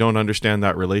probably don't understand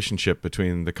that relationship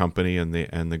between the company and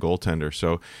the goaltender.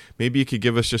 So maybe you could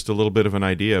give us just a little bit of an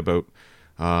idea about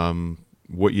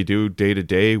what you do day to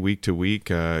day, week to week.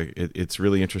 It's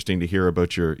really interesting to hear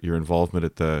about your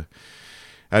involvement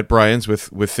at Brian's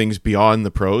with things beyond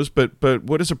the pros. But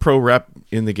what does a pro rep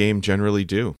in the game generally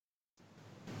do?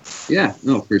 Yeah,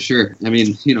 no, for sure. I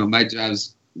mean, my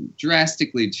job's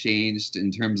drastically changed in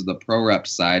terms of the pro rep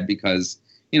side because,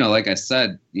 like I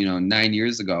said, 9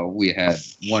 years ago we had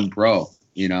one pro,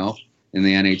 in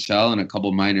the NHL and a couple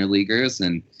minor leaguers,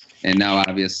 and now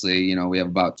obviously, we have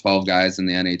about 12 guys in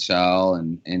the NHL,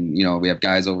 and we have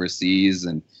guys overseas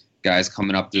and guys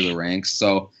coming up through the ranks.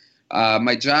 So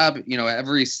my job,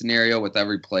 every scenario with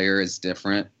every player is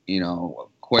different.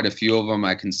 Quite a few of them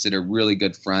I consider really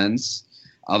good friends.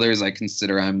 Others I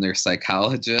consider I'm their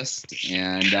psychologist,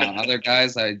 and other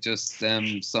guys I just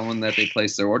am someone that they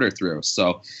place their order through.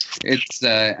 So it's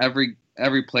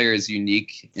every player is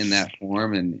unique in that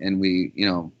form, and we,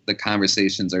 the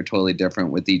conversations are totally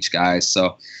different with each guy.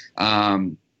 So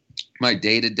my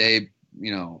day-to-day,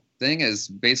 thing is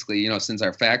basically, since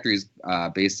our factory is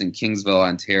based in Kingsville,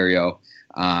 Ontario,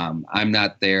 I'm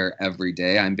not there every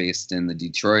day. I'm based in the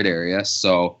Detroit area.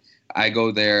 So I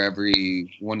go there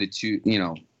every 1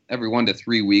 to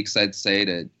 3 weeks, I'd say,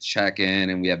 to check in,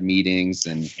 and we have meetings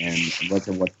and look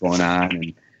at what's going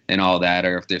on and all that,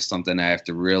 or if there's something I have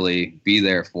to really be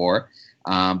there for.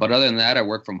 But other than that, I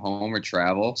work from home or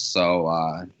travel.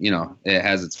 So, it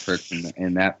has its perks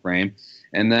in that frame.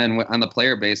 And then on the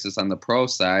player basis, on the pro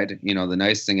side, the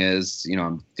nice thing is,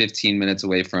 I'm 15 minutes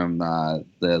away from the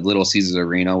Little Caesars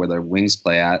Arena where the Wings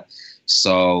play at.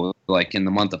 So like in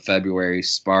the month of February,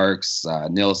 Sparks,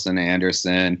 Nilsson,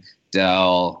 Anderson,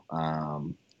 Dell,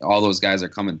 all those guys are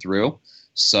coming through.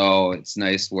 So it's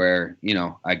nice where,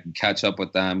 I can catch up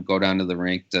with them, go down to the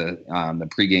rink to the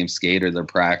pregame skate or their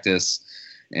practice,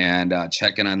 and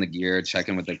check in on the gear, check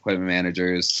in with the equipment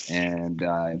managers. And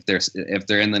if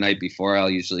they're in the night before, I'll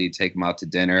usually take them out to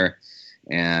dinner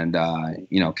and,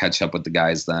 catch up with the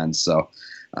guys then. So,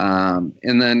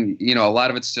 and then, a lot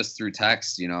of it's just through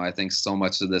text. I think so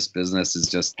much of this business is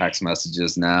just text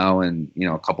messages now and,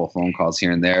 a couple of phone calls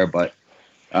here and there. But,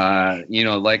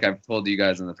 like I've told you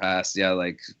guys in the past,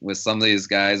 like with some of these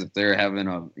guys, if they're having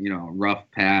a, rough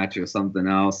patch or something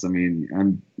else, I mean,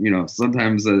 I'm,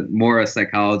 sometimes more a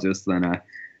psychologist than a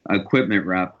equipment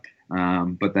rep.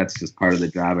 But that's just part of the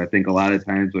job. I think a lot of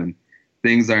times when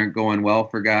things aren't going well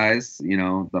for guys,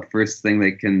 the first thing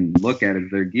they can look at is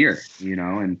their gear,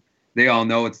 and they all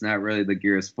know it's not really the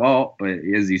gear's fault. But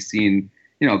as you've seen,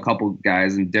 a couple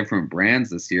guys in different brands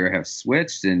this year have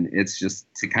switched, and it's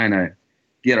just to kind of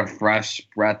get a fresh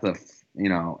breath of,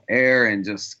 air and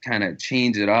just kind of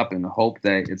change it up and hope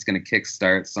that it's going to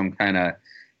kickstart some kind of,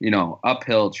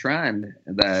 uphill trend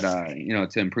that,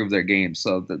 to improve their game.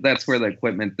 So that's where the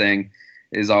equipment thing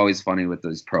is always funny with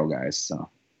those pro guys. So.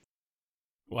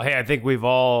 Well, hey, I think we've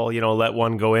all, let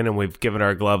one go in and we've given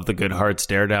our glove the good hard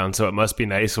stare down. So it must be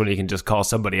nice when you can just call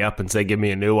somebody up and say, give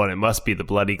me a new one. It must be the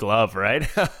bloody glove, right?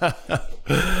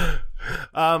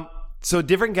 So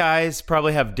different guys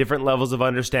probably have different levels of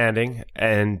understanding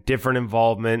and different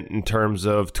involvement in terms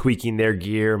of tweaking their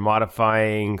gear,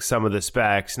 modifying some of the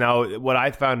specs. Now, what I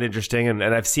found interesting, and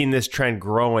I've seen this trend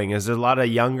growing, is there's a lot of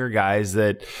younger guys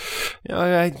that,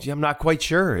 I'm not quite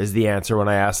sure is the answer when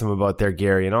I ask them about their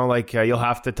gear. You'll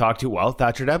have to talk to,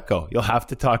 Thatcher Demko. You'll have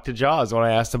to talk to Jaws when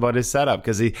I asked about his setup,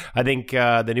 because I think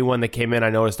the new one that came in,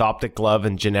 I noticed optic glove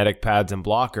and genetic pads and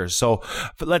blockers. So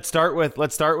let's start with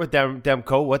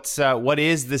Demko. What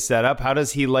is the setup? How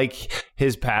does he like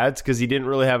his pads? Because he didn't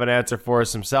really have an answer for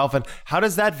us himself. And how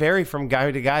does that vary from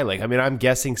guy to guy? I'm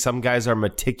guessing some guys are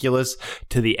meticulous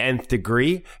to the nth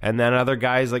degree, and then other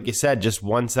guys, like you said, just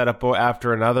one setup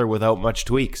after another without much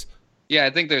tweaks. Yeah, I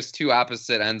think there's two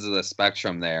opposite ends of the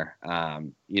spectrum there.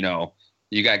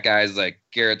 You got guys like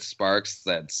Garrett Sparks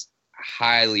that's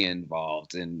highly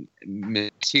involved and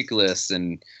meticulous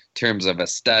in terms of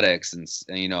aesthetics and,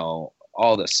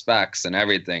 all the specs and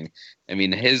everything. I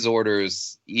mean, his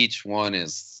orders, each one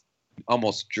is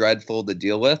almost dreadful to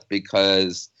deal with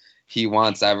because he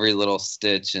wants every little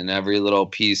stitch and every little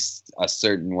piece a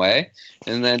certain way.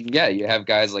 And then, you have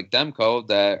guys like Demko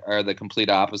that are the complete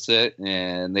opposite,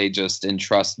 and they just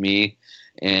entrust me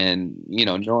and,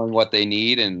 knowing what they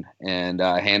need and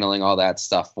handling all that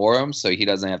stuff for him so he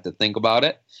doesn't have to think about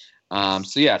it.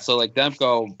 So like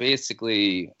Demko,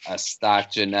 basically a stock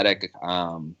genetic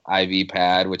IV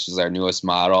pad, which is our newest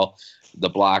model. The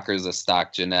blocker is a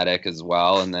stock genetic as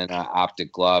well, and then an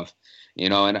optic glove.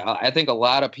 And I think a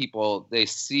lot of people, they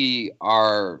see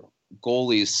our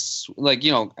goalies,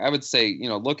 I would say,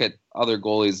 look at other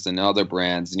goalies and other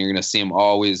brands, and you're going to see them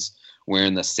always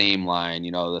wearing the same line.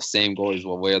 The same goalies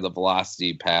will wear the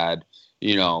velocity pad,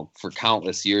 for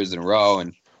countless years in a row.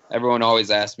 And everyone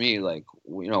always asks me,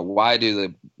 why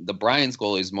do the Bryan's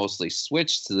goalies mostly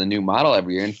switch to the new model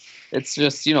every year? And it's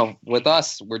just, with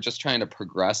us, we're just trying to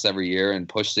progress every year and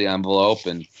push the envelope,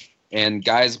 and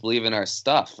guys believe in our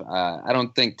stuff. I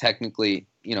don't think technically,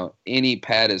 any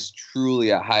pad is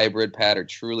truly a hybrid pad or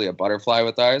truly a butterfly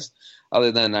with ours,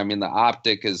 other than, the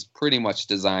optic is pretty much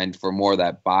designed for more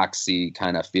that boxy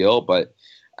kind of feel. But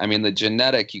the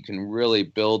genetic, you can really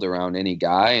build around any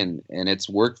guy, and it's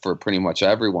worked for pretty much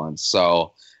everyone.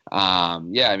 So,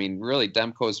 really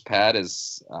Demko's pad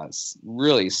is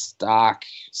really stock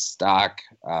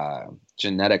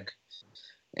genetic.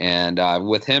 And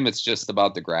with him, it's just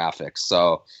about the graphics.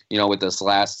 So, with this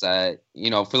last set,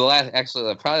 for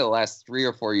probably the last 3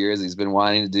 or 4 years, he's been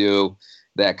wanting to do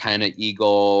that kind of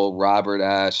Eagle, Robert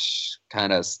Esch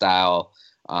kind of style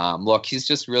look. He's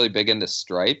just really big into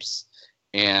stripes.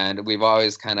 And we've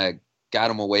always kind of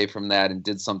got him away from that and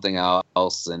did something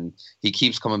else, and he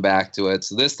keeps coming back to it.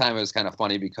 So this time it was kind of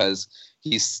funny because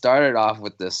he started off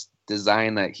with this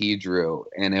design that he drew,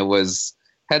 and it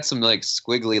had some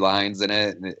squiggly lines in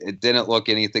it, and it didn't look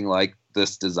anything like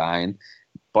this design,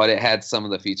 but it had some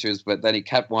of the features. But then he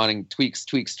kept wanting tweaks,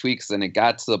 and it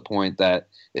got to the point that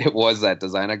it was that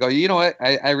design. I go, you know what?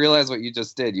 I realize what you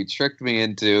just did. You tricked me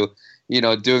into,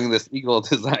 doing this Eagle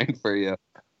design for you.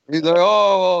 He's like,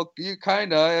 oh, well, you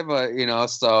kind of, but,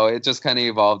 so it just kind of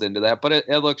evolved into that. But it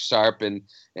looks sharp. And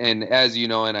as you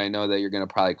know, and I know that you're going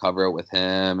to probably cover it with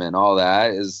him and all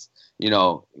that, is,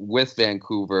 with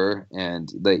Vancouver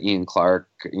and the Ian Clark,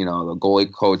 the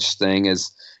goalie coach thing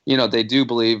is, they do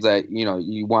believe that,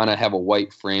 you want to have a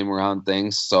white frame around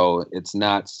things so it's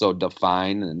not so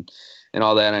defined and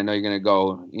all that. I know you're going to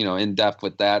go, in depth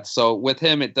with that. So with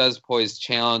him, it does pose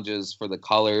challenges for the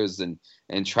colors and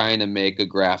trying to make a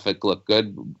graphic look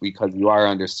good because you are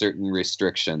under certain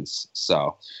restrictions.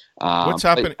 So what's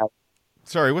happening?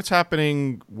 Sorry, what's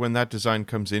happening when that design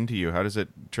comes into you? How does it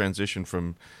transition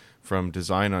from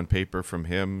design on paper from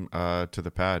him to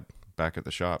the pad back at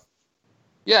the shop?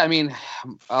 Yeah, I mean,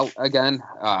 again,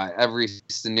 every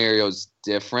scenario is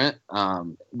different.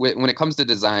 When it comes to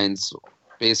designs,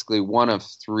 basically one of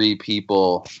three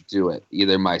people do it.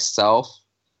 Either myself,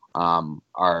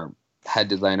 our head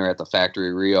designer at the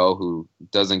factory, Rio, who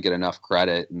doesn't get enough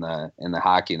credit in the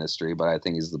hockey industry, but I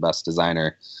think he's the best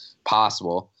designer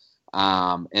possible.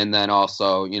 And then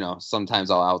also,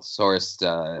 sometimes I'll outsource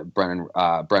to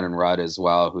Brennan Rudd as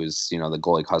well, who's, the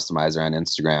goalie customizer on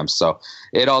Instagram. So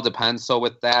it all depends. So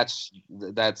with that's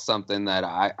something that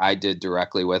I did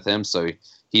directly with him. So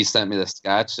he sent me the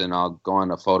sketch and I'll go on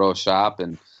to Photoshop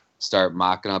and start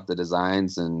mocking up the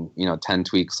designs. And, 10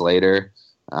 tweaks later,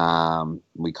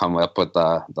 we come up with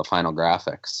the final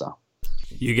graphics. So.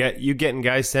 You getting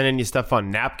guys sending you stuff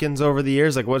on napkins over the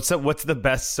years? Like what's the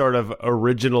best sort of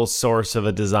original source of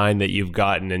a design that you've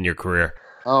gotten in your career?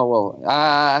 Oh,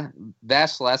 well,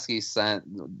 Vasilevsky sent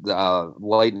the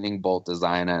lightning bolt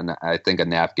design and I think a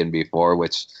napkin before,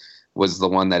 which was the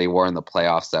one that he wore in the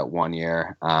playoffs that one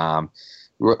year.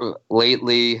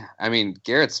 Lately, I mean,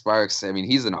 Garrett Sparks, I mean,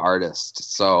 he's an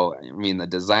artist. So, I mean, the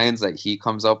designs that he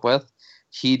comes up with,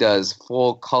 he does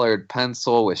full colored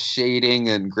pencil with shading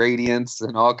and gradients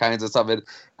and all kinds of stuff. It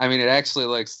actually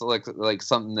looks like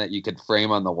something that you could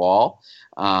frame on the wall.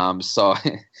 So,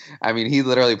 I mean, he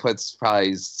literally puts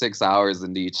probably 6 hours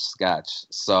into each sketch.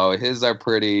 So his are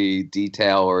pretty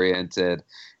detail oriented.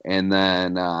 And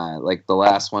then like the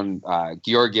last one,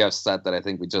 Georgiev's set that I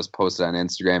think we just posted on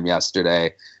Instagram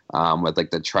yesterday with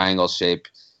like the triangle shape.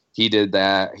 He did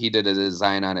that. He did a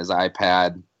design on his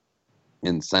iPad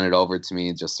and sent it over to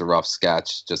me, just a rough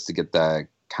sketch, just to get the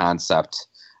concept.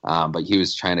 But he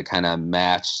was trying to kind of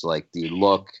match like the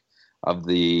look of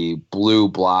the blue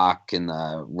block and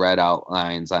the red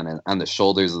outlines on the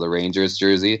shoulders of the Rangers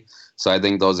jersey. So I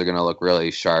think those are going to look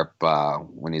really sharp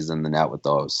when he's in the net with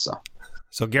those.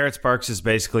 So Garrett Sparks is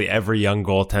basically every young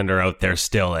goaltender out there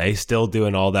still, still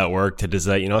doing all that work to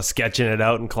design, sketching it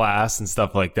out in class and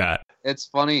stuff like that. It's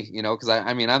funny, because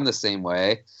I'm the same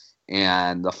way.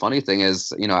 And the funny thing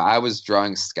is, I was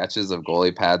drawing sketches of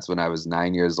goalie pads when I was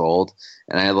 9 years old,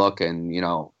 and I look and,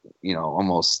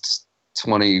 almost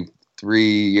 23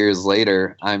 years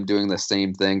later, I'm doing the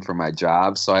same thing for my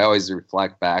job. So I always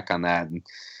reflect back on that and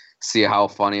see how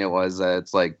funny it was that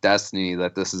it's like destiny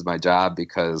that this is my job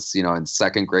because, in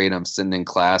second grade, I'm sitting in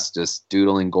class just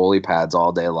doodling goalie pads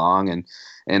all day long.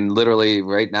 And literally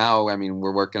right now, I mean,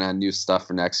 we're working on new stuff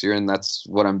for next year, and that's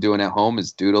what I'm doing at home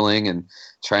is doodling and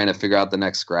trying to figure out the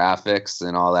next graphics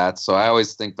and all that. So I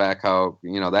always think back how,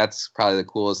 that's probably the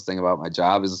coolest thing about my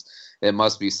job is it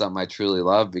must be something I truly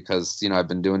love because, I've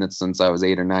been doing it since I was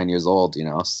 8 or 9 years old,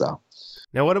 so.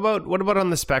 Now, what about on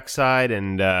the spec side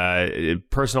and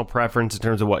personal preference in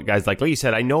terms of what guys like? Like you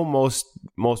said, I know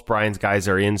most Brian's guys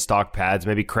are in stock pads.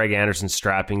 Maybe Craig Anderson's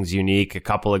strapping's unique. A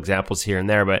couple examples here and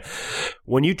there. But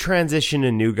when you transition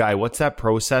a new guy, what's that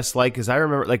process like? Because I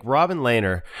remember, like Robin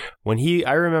Lehner,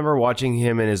 I remember watching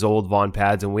him in his old Vaughn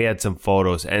pads, and we had some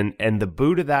photos, and the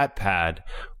boot of that pad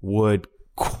would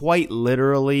quite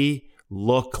literally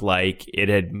look like it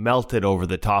had melted over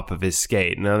the top of his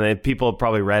skate. Now, people have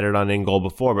probably read it on InGoal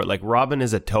before, but like Robin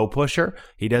is a toe pusher.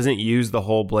 He doesn't use the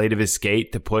whole blade of his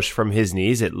skate to push from his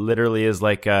knees. It literally is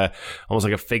like almost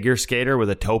like a figure skater with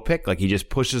a toe pick. Like he just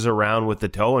pushes around with the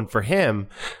toe. And for him,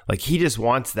 like he just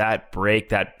wants that break,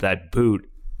 that boot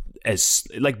as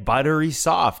like buttery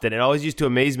soft, and it always used to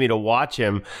amaze me to watch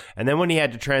him. And then when he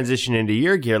had to transition into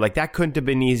your gear, like that couldn't have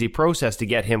been an easy process to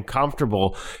get him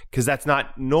comfortable because that's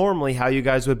not normally how you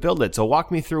guys would build it. So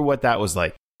walk me through what that was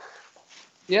like.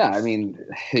 Yeah, I mean,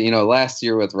 last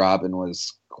year with Robin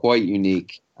was quite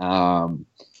unique. From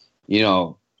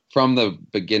the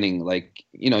beginning, like,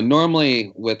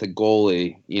 normally with a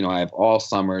goalie, I have all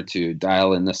summer to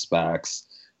dial in the specs.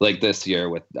 Like this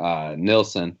year with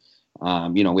Nilsson.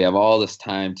 We have all this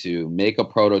time to make a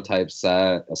prototype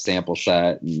set, a sample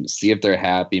set, and see if they're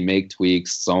happy, make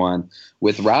tweaks, so on.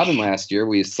 With Robin last year,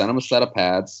 we sent him a set of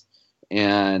pads,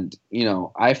 and,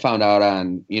 I found out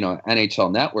on,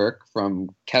 NHL Network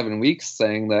from Kevin Weeks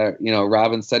saying that,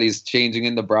 Robin said he's changing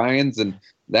into Brian's, and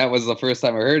that was the first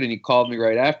time I heard. And he called me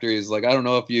right after. He's like, I don't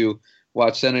know if you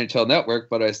watch NHL Network,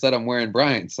 but I said I'm wearing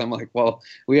Bryant's. I'm like, well,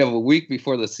 we have a week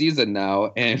before the season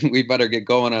now, and we better get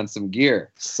going on some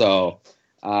gear. So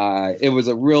it was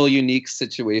a real unique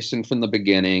situation from the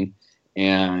beginning.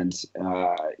 And,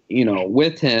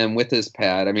 with him, with his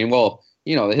pad, I mean, well,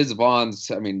 his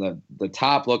Vons, I mean, the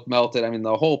top looked melted. I mean,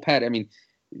 the whole pad, I mean,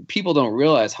 people don't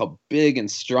realize how big and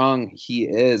strong he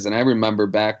is. And I remember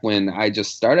back when I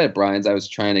just started at Brian's, I was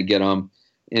trying to get him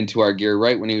into our gear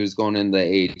right when he was going into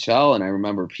the AHL. And I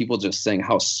remember people just saying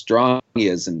how strong he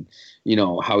is and,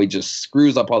 how he just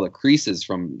screws up all the creases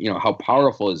from, how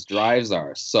powerful his drives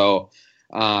are. So,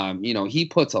 he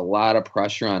puts a lot of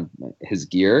pressure on his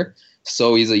gear.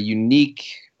 So he's a unique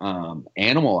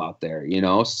animal out there,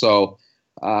 So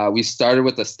we started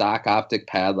with the stock optic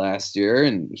pad last year,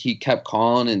 and he kept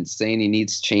calling and saying he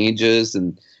needs changes,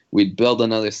 and we'd build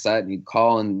another set and he'd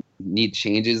call and need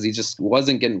changes. He just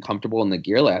wasn't getting comfortable in the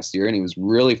gear last year, and he was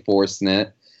really forcing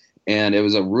it. And it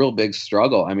was a real big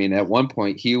struggle. I mean, at one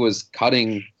point he was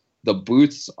cutting the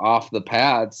boots off the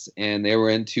pads and they were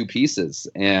in two pieces,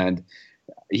 and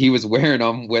he was wearing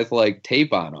them with like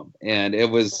tape on them, and it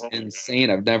was insane.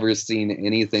 I've never seen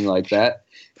anything like that.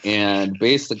 And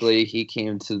basically he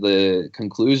came to the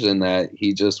conclusion that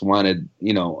he just wanted,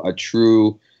 a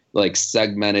true like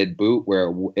segmented boot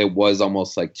where it was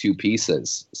almost like two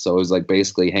pieces. So it was like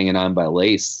basically hanging on by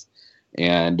lace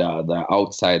and the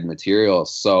outside material.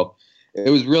 So it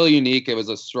was really unique. It was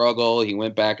a struggle. He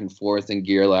went back and forth in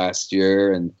gear last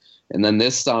year. And then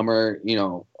this summer,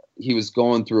 he was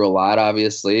going through a lot,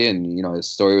 obviously. And, his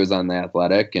story was on The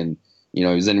Athletic, and, he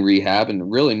was in rehab,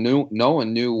 and really no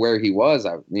one knew where he was.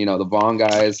 The Vaughn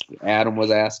guys, Adam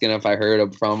was asking if I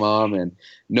heard from him, and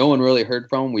no one really heard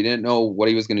from him. We didn't know what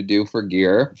he was going to do for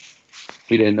gear.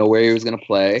 We didn't know where he was going to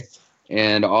play.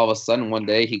 And all of a sudden one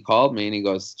day he called me and he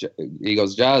goes,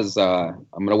 Jazz, I'm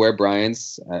going to wear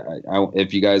Brian's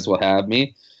if you guys will have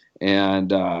me.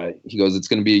 And he goes, it's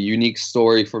going to be a unique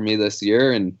story for me this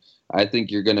year. And I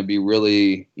think you're going to be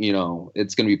really,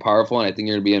 it's going to be powerful, and I think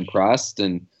you're going to be impressed.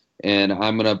 And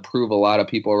I'm going to prove a lot of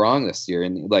people wrong this year.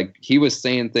 And like, he was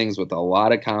saying things with a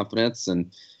lot of confidence,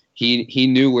 and he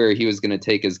knew where he was going to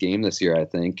take his game this year, I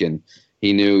think. And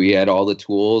he knew he had all the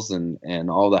tools and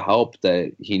all the help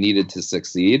that he needed to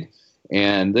succeed.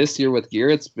 And this year with gear,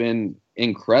 it's been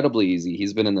incredibly easy.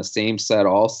 He's been in the same set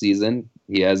all season.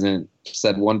 He hasn't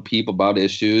said one peep about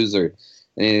issues or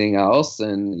anything else.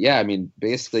 And yeah, I mean,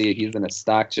 basically he's in a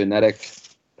stock genetic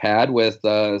pad with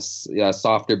a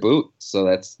softer boot. So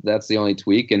that's the only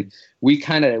tweak. And we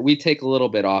take a little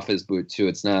bit off his boot too.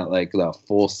 It's not like the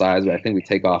full size, but I think we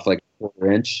take off like a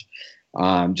 1/4 inch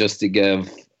just to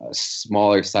give a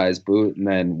smaller size boot, and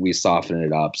then we soften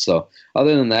it up. So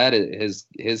other than that,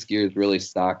 his gear is really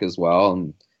stock as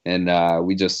well. And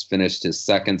we just finished his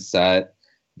second set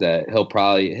that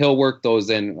he'll work those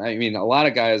in. I mean, a lot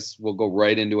of guys will go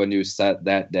right into a new set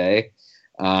that day.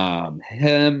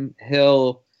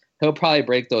 He'll probably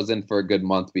break those in for a good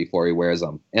month before he wears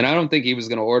them. And I don't think he was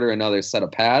going to order another set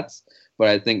of pads, but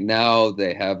I think now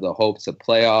they have the hopes of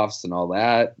playoffs and all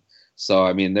that. So,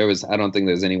 I mean, I don't think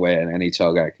there's any way an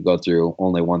NHL guy could go through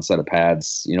only one set of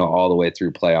pads, all the way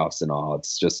through playoffs and all.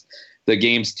 It's just, the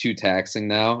game's too taxing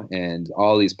now, and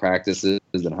all these practices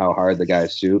and how hard the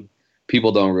guys shoot.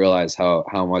 People don't realize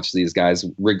how much these guys,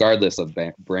 regardless of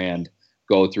brand,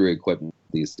 go through equipment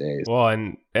these days. Well,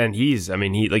 and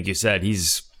he, like you said,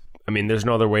 there's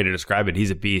no other way to describe it.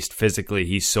 He's a beast physically.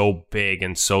 He's so big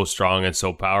and so strong and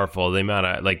so powerful. The amount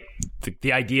of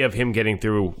the idea of him getting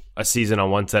through a season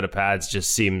on one set of pads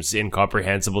just seems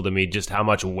incomprehensible to me. Just how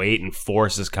much weight and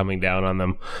force is coming down on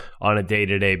them on a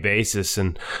day-to-day basis.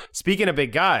 And speaking of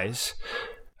big guys,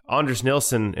 Anders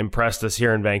Nilsson impressed us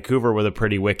here in Vancouver with a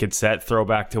pretty wicked set,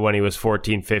 throwback to when he was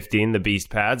 14-15, the Beast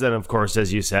pads. And of course,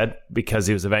 as you said, because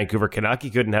he was a Vancouver Canuck, he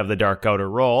couldn't have the dark outer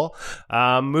roll.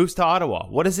 Moves to Ottawa.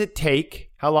 What does it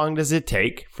take? How long does it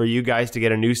take for you guys to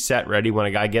get a new set ready when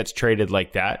a guy gets traded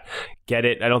like that? Get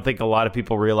it? I don't think a lot of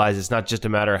people realize it's not just a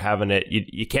matter of having it.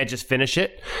 You can't just finish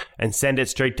it and send it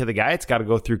straight to the guy. It's got to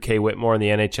go through Kay Whitmore in the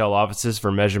NHL offices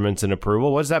for measurements and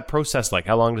approval. What is that process like?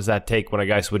 How long does that take when a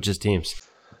guy switches teams?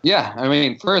 Yeah, I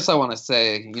mean, first I want to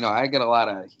say, I get a lot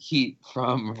of heat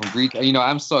from retail.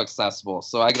 I'm so accessible,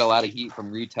 so I get a lot of heat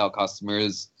from retail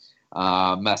customers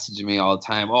messaging me all the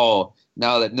time. Oh,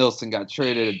 now that Nilsson got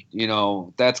traded,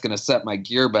 that's going to set my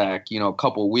gear back, a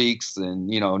couple weeks, and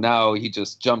now he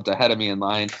just jumped ahead of me in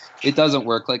line. It doesn't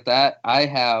work like that. I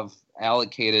have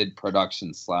allocated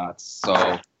production slots,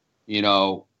 so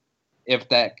if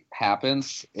that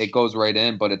happens, it goes right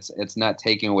in, but it's not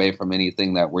taking away from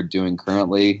anything that we're doing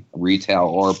currently, retail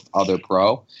or other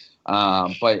pro.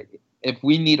 But if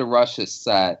we need to rush a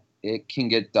set, it can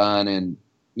get done in,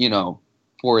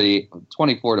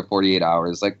 24 to 48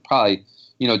 hours, like probably,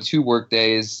 2 work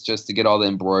days just to get all the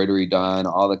embroidery done,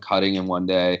 all the cutting in one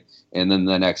day. And then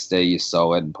the next day you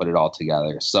sew it and put it all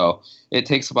together. So it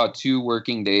takes about 2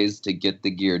 working days to get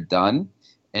the gear done.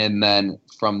 And then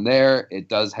from there, it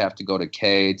does have to go to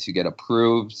K to get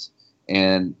approved.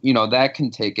 And, that can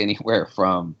take anywhere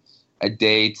from a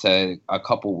day to a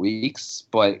couple weeks.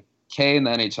 But K and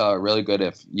the NHL are really good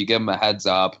if you give them a heads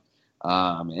up.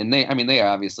 And they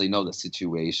obviously know the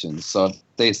situation. So if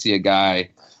they see a guy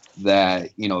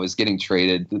that, is getting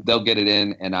traded, they'll get it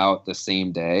in and out the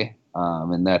same day.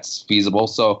 And that's feasible.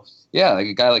 So, yeah, like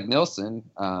a guy like Nilsson,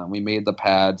 we made the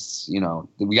pads,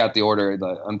 we got the order.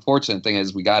 The unfortunate thing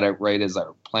is we got it right as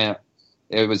our plant.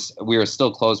 We were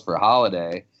still closed for a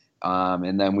holiday.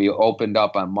 And then we opened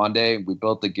up on Monday. We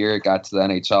built the gear. It got to the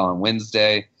NHL on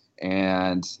Wednesday.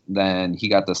 And then he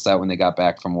got the set when they got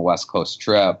back from a West Coast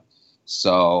trip.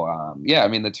 So, the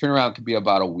turnaround could be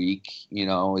about a week,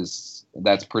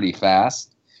 that's pretty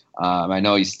fast. I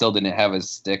know he still didn't have his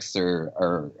sticks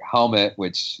or helmet,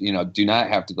 which, do not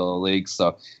have to go to the league.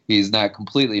 So he's not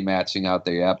completely matching out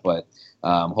there yet. But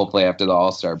hopefully after the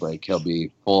All-Star break, he'll be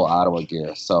full Ottawa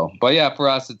gear. So, but yeah, for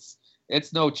us,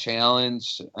 it's no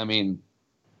challenge. I mean,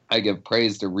 I give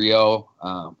praise to Rio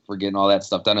for getting all that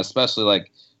stuff done, especially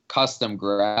like custom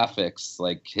graphics,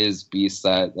 like his B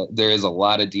set. There is a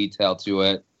lot of detail to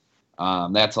it.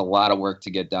 That's a lot of work to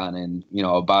get done in,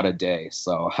 about a day.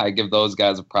 So I give those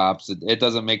guys a props. It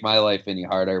doesn't make my life any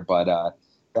harder, but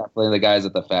definitely the guys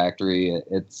at the factory,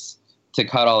 it's to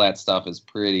cut all that stuff is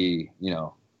pretty,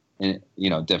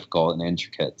 difficult and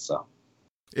intricate. So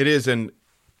it is.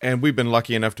 And we've been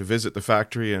lucky enough to visit the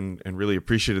factory and really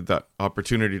appreciated that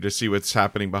opportunity to see what's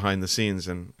happening behind the scenes.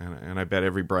 And I bet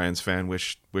every Brian's fan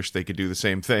wish they could do the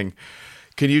same thing.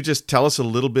 Can you just tell us a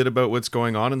little bit about what's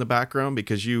going on in the background?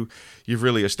 Because you've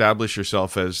really established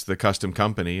yourself as the custom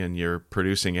company and you're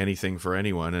producing anything for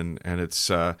anyone. And it's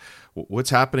what's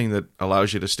happening that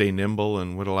allows you to stay nimble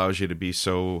and what allows you to be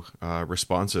so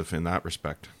responsive in that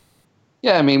respect?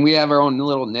 Yeah, I mean, we have our own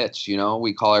little niche,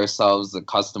 we call ourselves the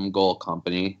custom goal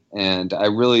company. And I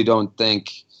really don't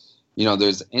think,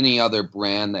 there's any other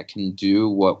brand that can do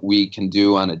what we can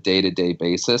do on a day-to-day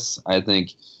basis. I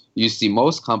think you see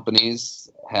most companies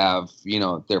have,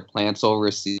 their plants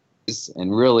overseas,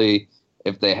 and really,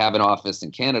 if they have an office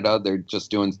in Canada, they're just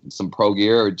doing some pro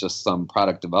gear or just some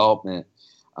product development.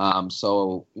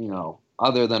 So,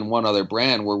 other than one other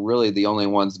brand, we're really the only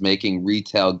ones making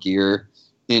retail gear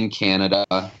in Canada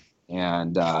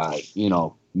and,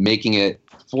 making it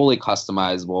fully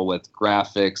customizable with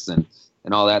graphics and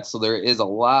all that. So there is a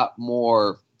lot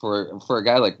more for a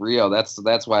guy like Rio.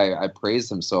 That's why I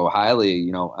praise him so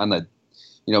highly, on the,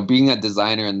 being a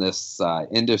designer in this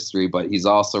industry, but he's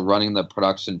also running the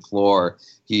production floor.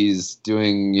 He's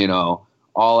doing,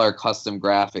 all our custom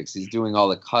graphics. He's doing all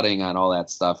the cutting on all that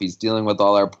stuff. He's dealing with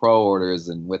all our pro orders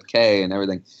and with K and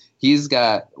everything. He's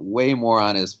got way more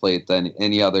on his plate than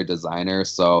any other designer.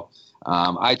 So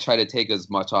I try to take as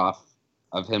much off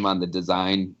of him on the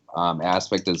design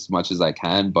aspect as much as I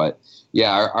can. But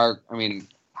yeah,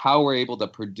 how we're able to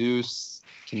produce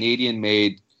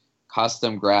Canadian-made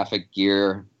custom graphic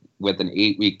gear with an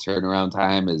 8-week turnaround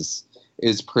time is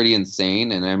pretty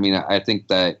insane. And I think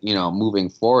that, moving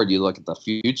forward, you look at the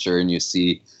future and you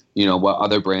see, what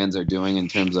other brands are doing in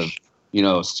terms of,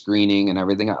 screening and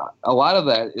everything. A lot of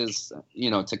that is,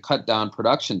 to cut down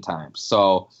production time.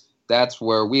 So that's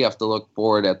where we have to look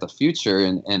forward at the future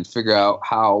and figure out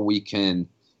how we can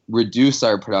reduce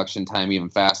our production time even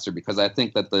faster, because I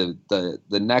think that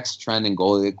the next trend in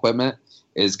goalie equipment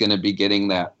is going to be getting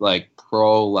that like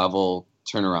pro level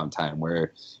turnaround time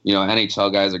where,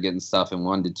 NHL guys are getting stuff in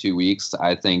 1 to 2 weeks.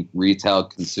 I think retail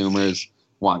consumers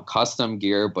want custom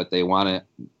gear, but they want it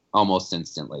almost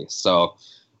instantly. So,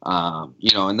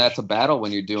 and that's a battle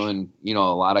when you're doing, a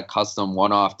lot of custom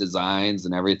one-off designs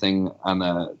and everything on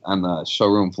the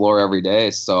showroom floor every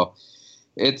day. So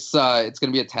it's going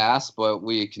to be a task, but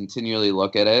we continually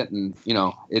look at it, and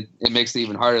it makes it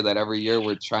even harder that every year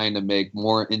we're trying to make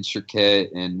more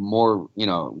intricate and more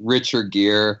richer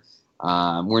gear.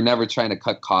 We're never trying to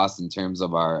cut costs in terms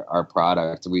of our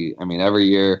product. Every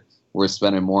year we're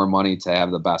spending more money to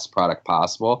have the best product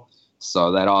possible.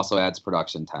 So that also adds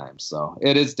production time. So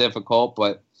it is difficult,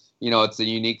 but it's a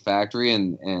unique factory,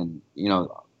 and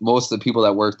most of the people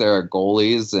that work there are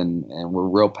goalies, and we're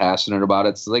real passionate about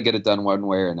it. So they get it done one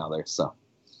way or another. So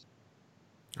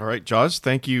All right, Jaws,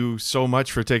 thank you so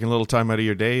much for taking a little time out of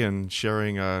your day and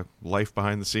sharing life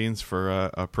behind the scenes for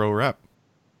a pro rep.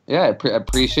 Yeah, I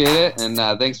appreciate it, and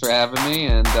thanks for having me,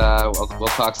 and we'll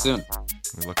talk soon.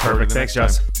 We look forward to the Thanks,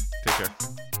 next Jaws. time. Take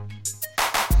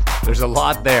care. There's a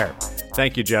lot there.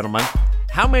 Thank you, gentlemen.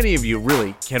 How many of you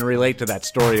really can relate to that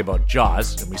story about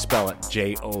Jaws, and we spell it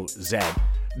J-O-Z,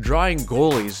 drawing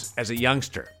goalies as a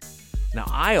youngster? Now,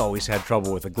 I always had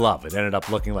trouble with a glove. It ended up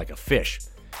looking like a fish.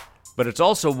 But it's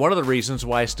also one of the reasons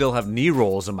why I still have knee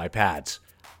rolls in my pads.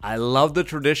 I love the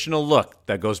traditional look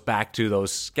that goes back to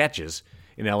those sketches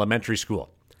in elementary school.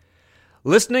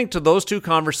 Listening to those two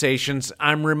conversations,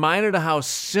 I'm reminded of how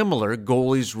similar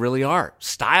goalies really are.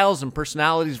 Styles and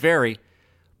personalities vary,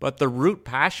 but the root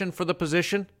passion for the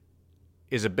position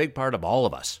is a big part of all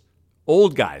of us.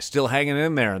 Old guys still hanging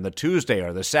in there on the Tuesday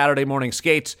or the Saturday morning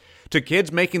skates, to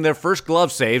kids making their first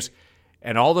glove saves,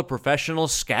 and all the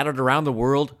professionals scattered around the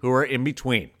world who are in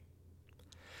between.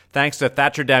 Thanks to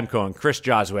Thatcher Demko and Chris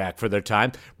Joswiak for their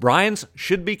time. Bryans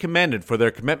should be commended for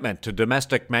their commitment to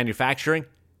domestic manufacturing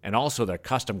and also their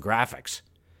custom graphics.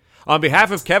 On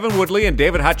behalf of Kevin Woodley and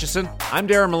David Hutchison, I'm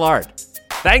Darren Millard.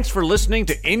 Thanks for listening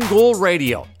to In Goal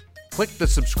Radio. Click the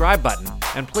subscribe button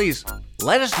and please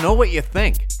let us know what you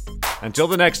think. Until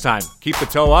the next time, keep the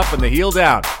toe up and the heel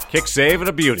down. Kick, save, and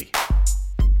a beauty.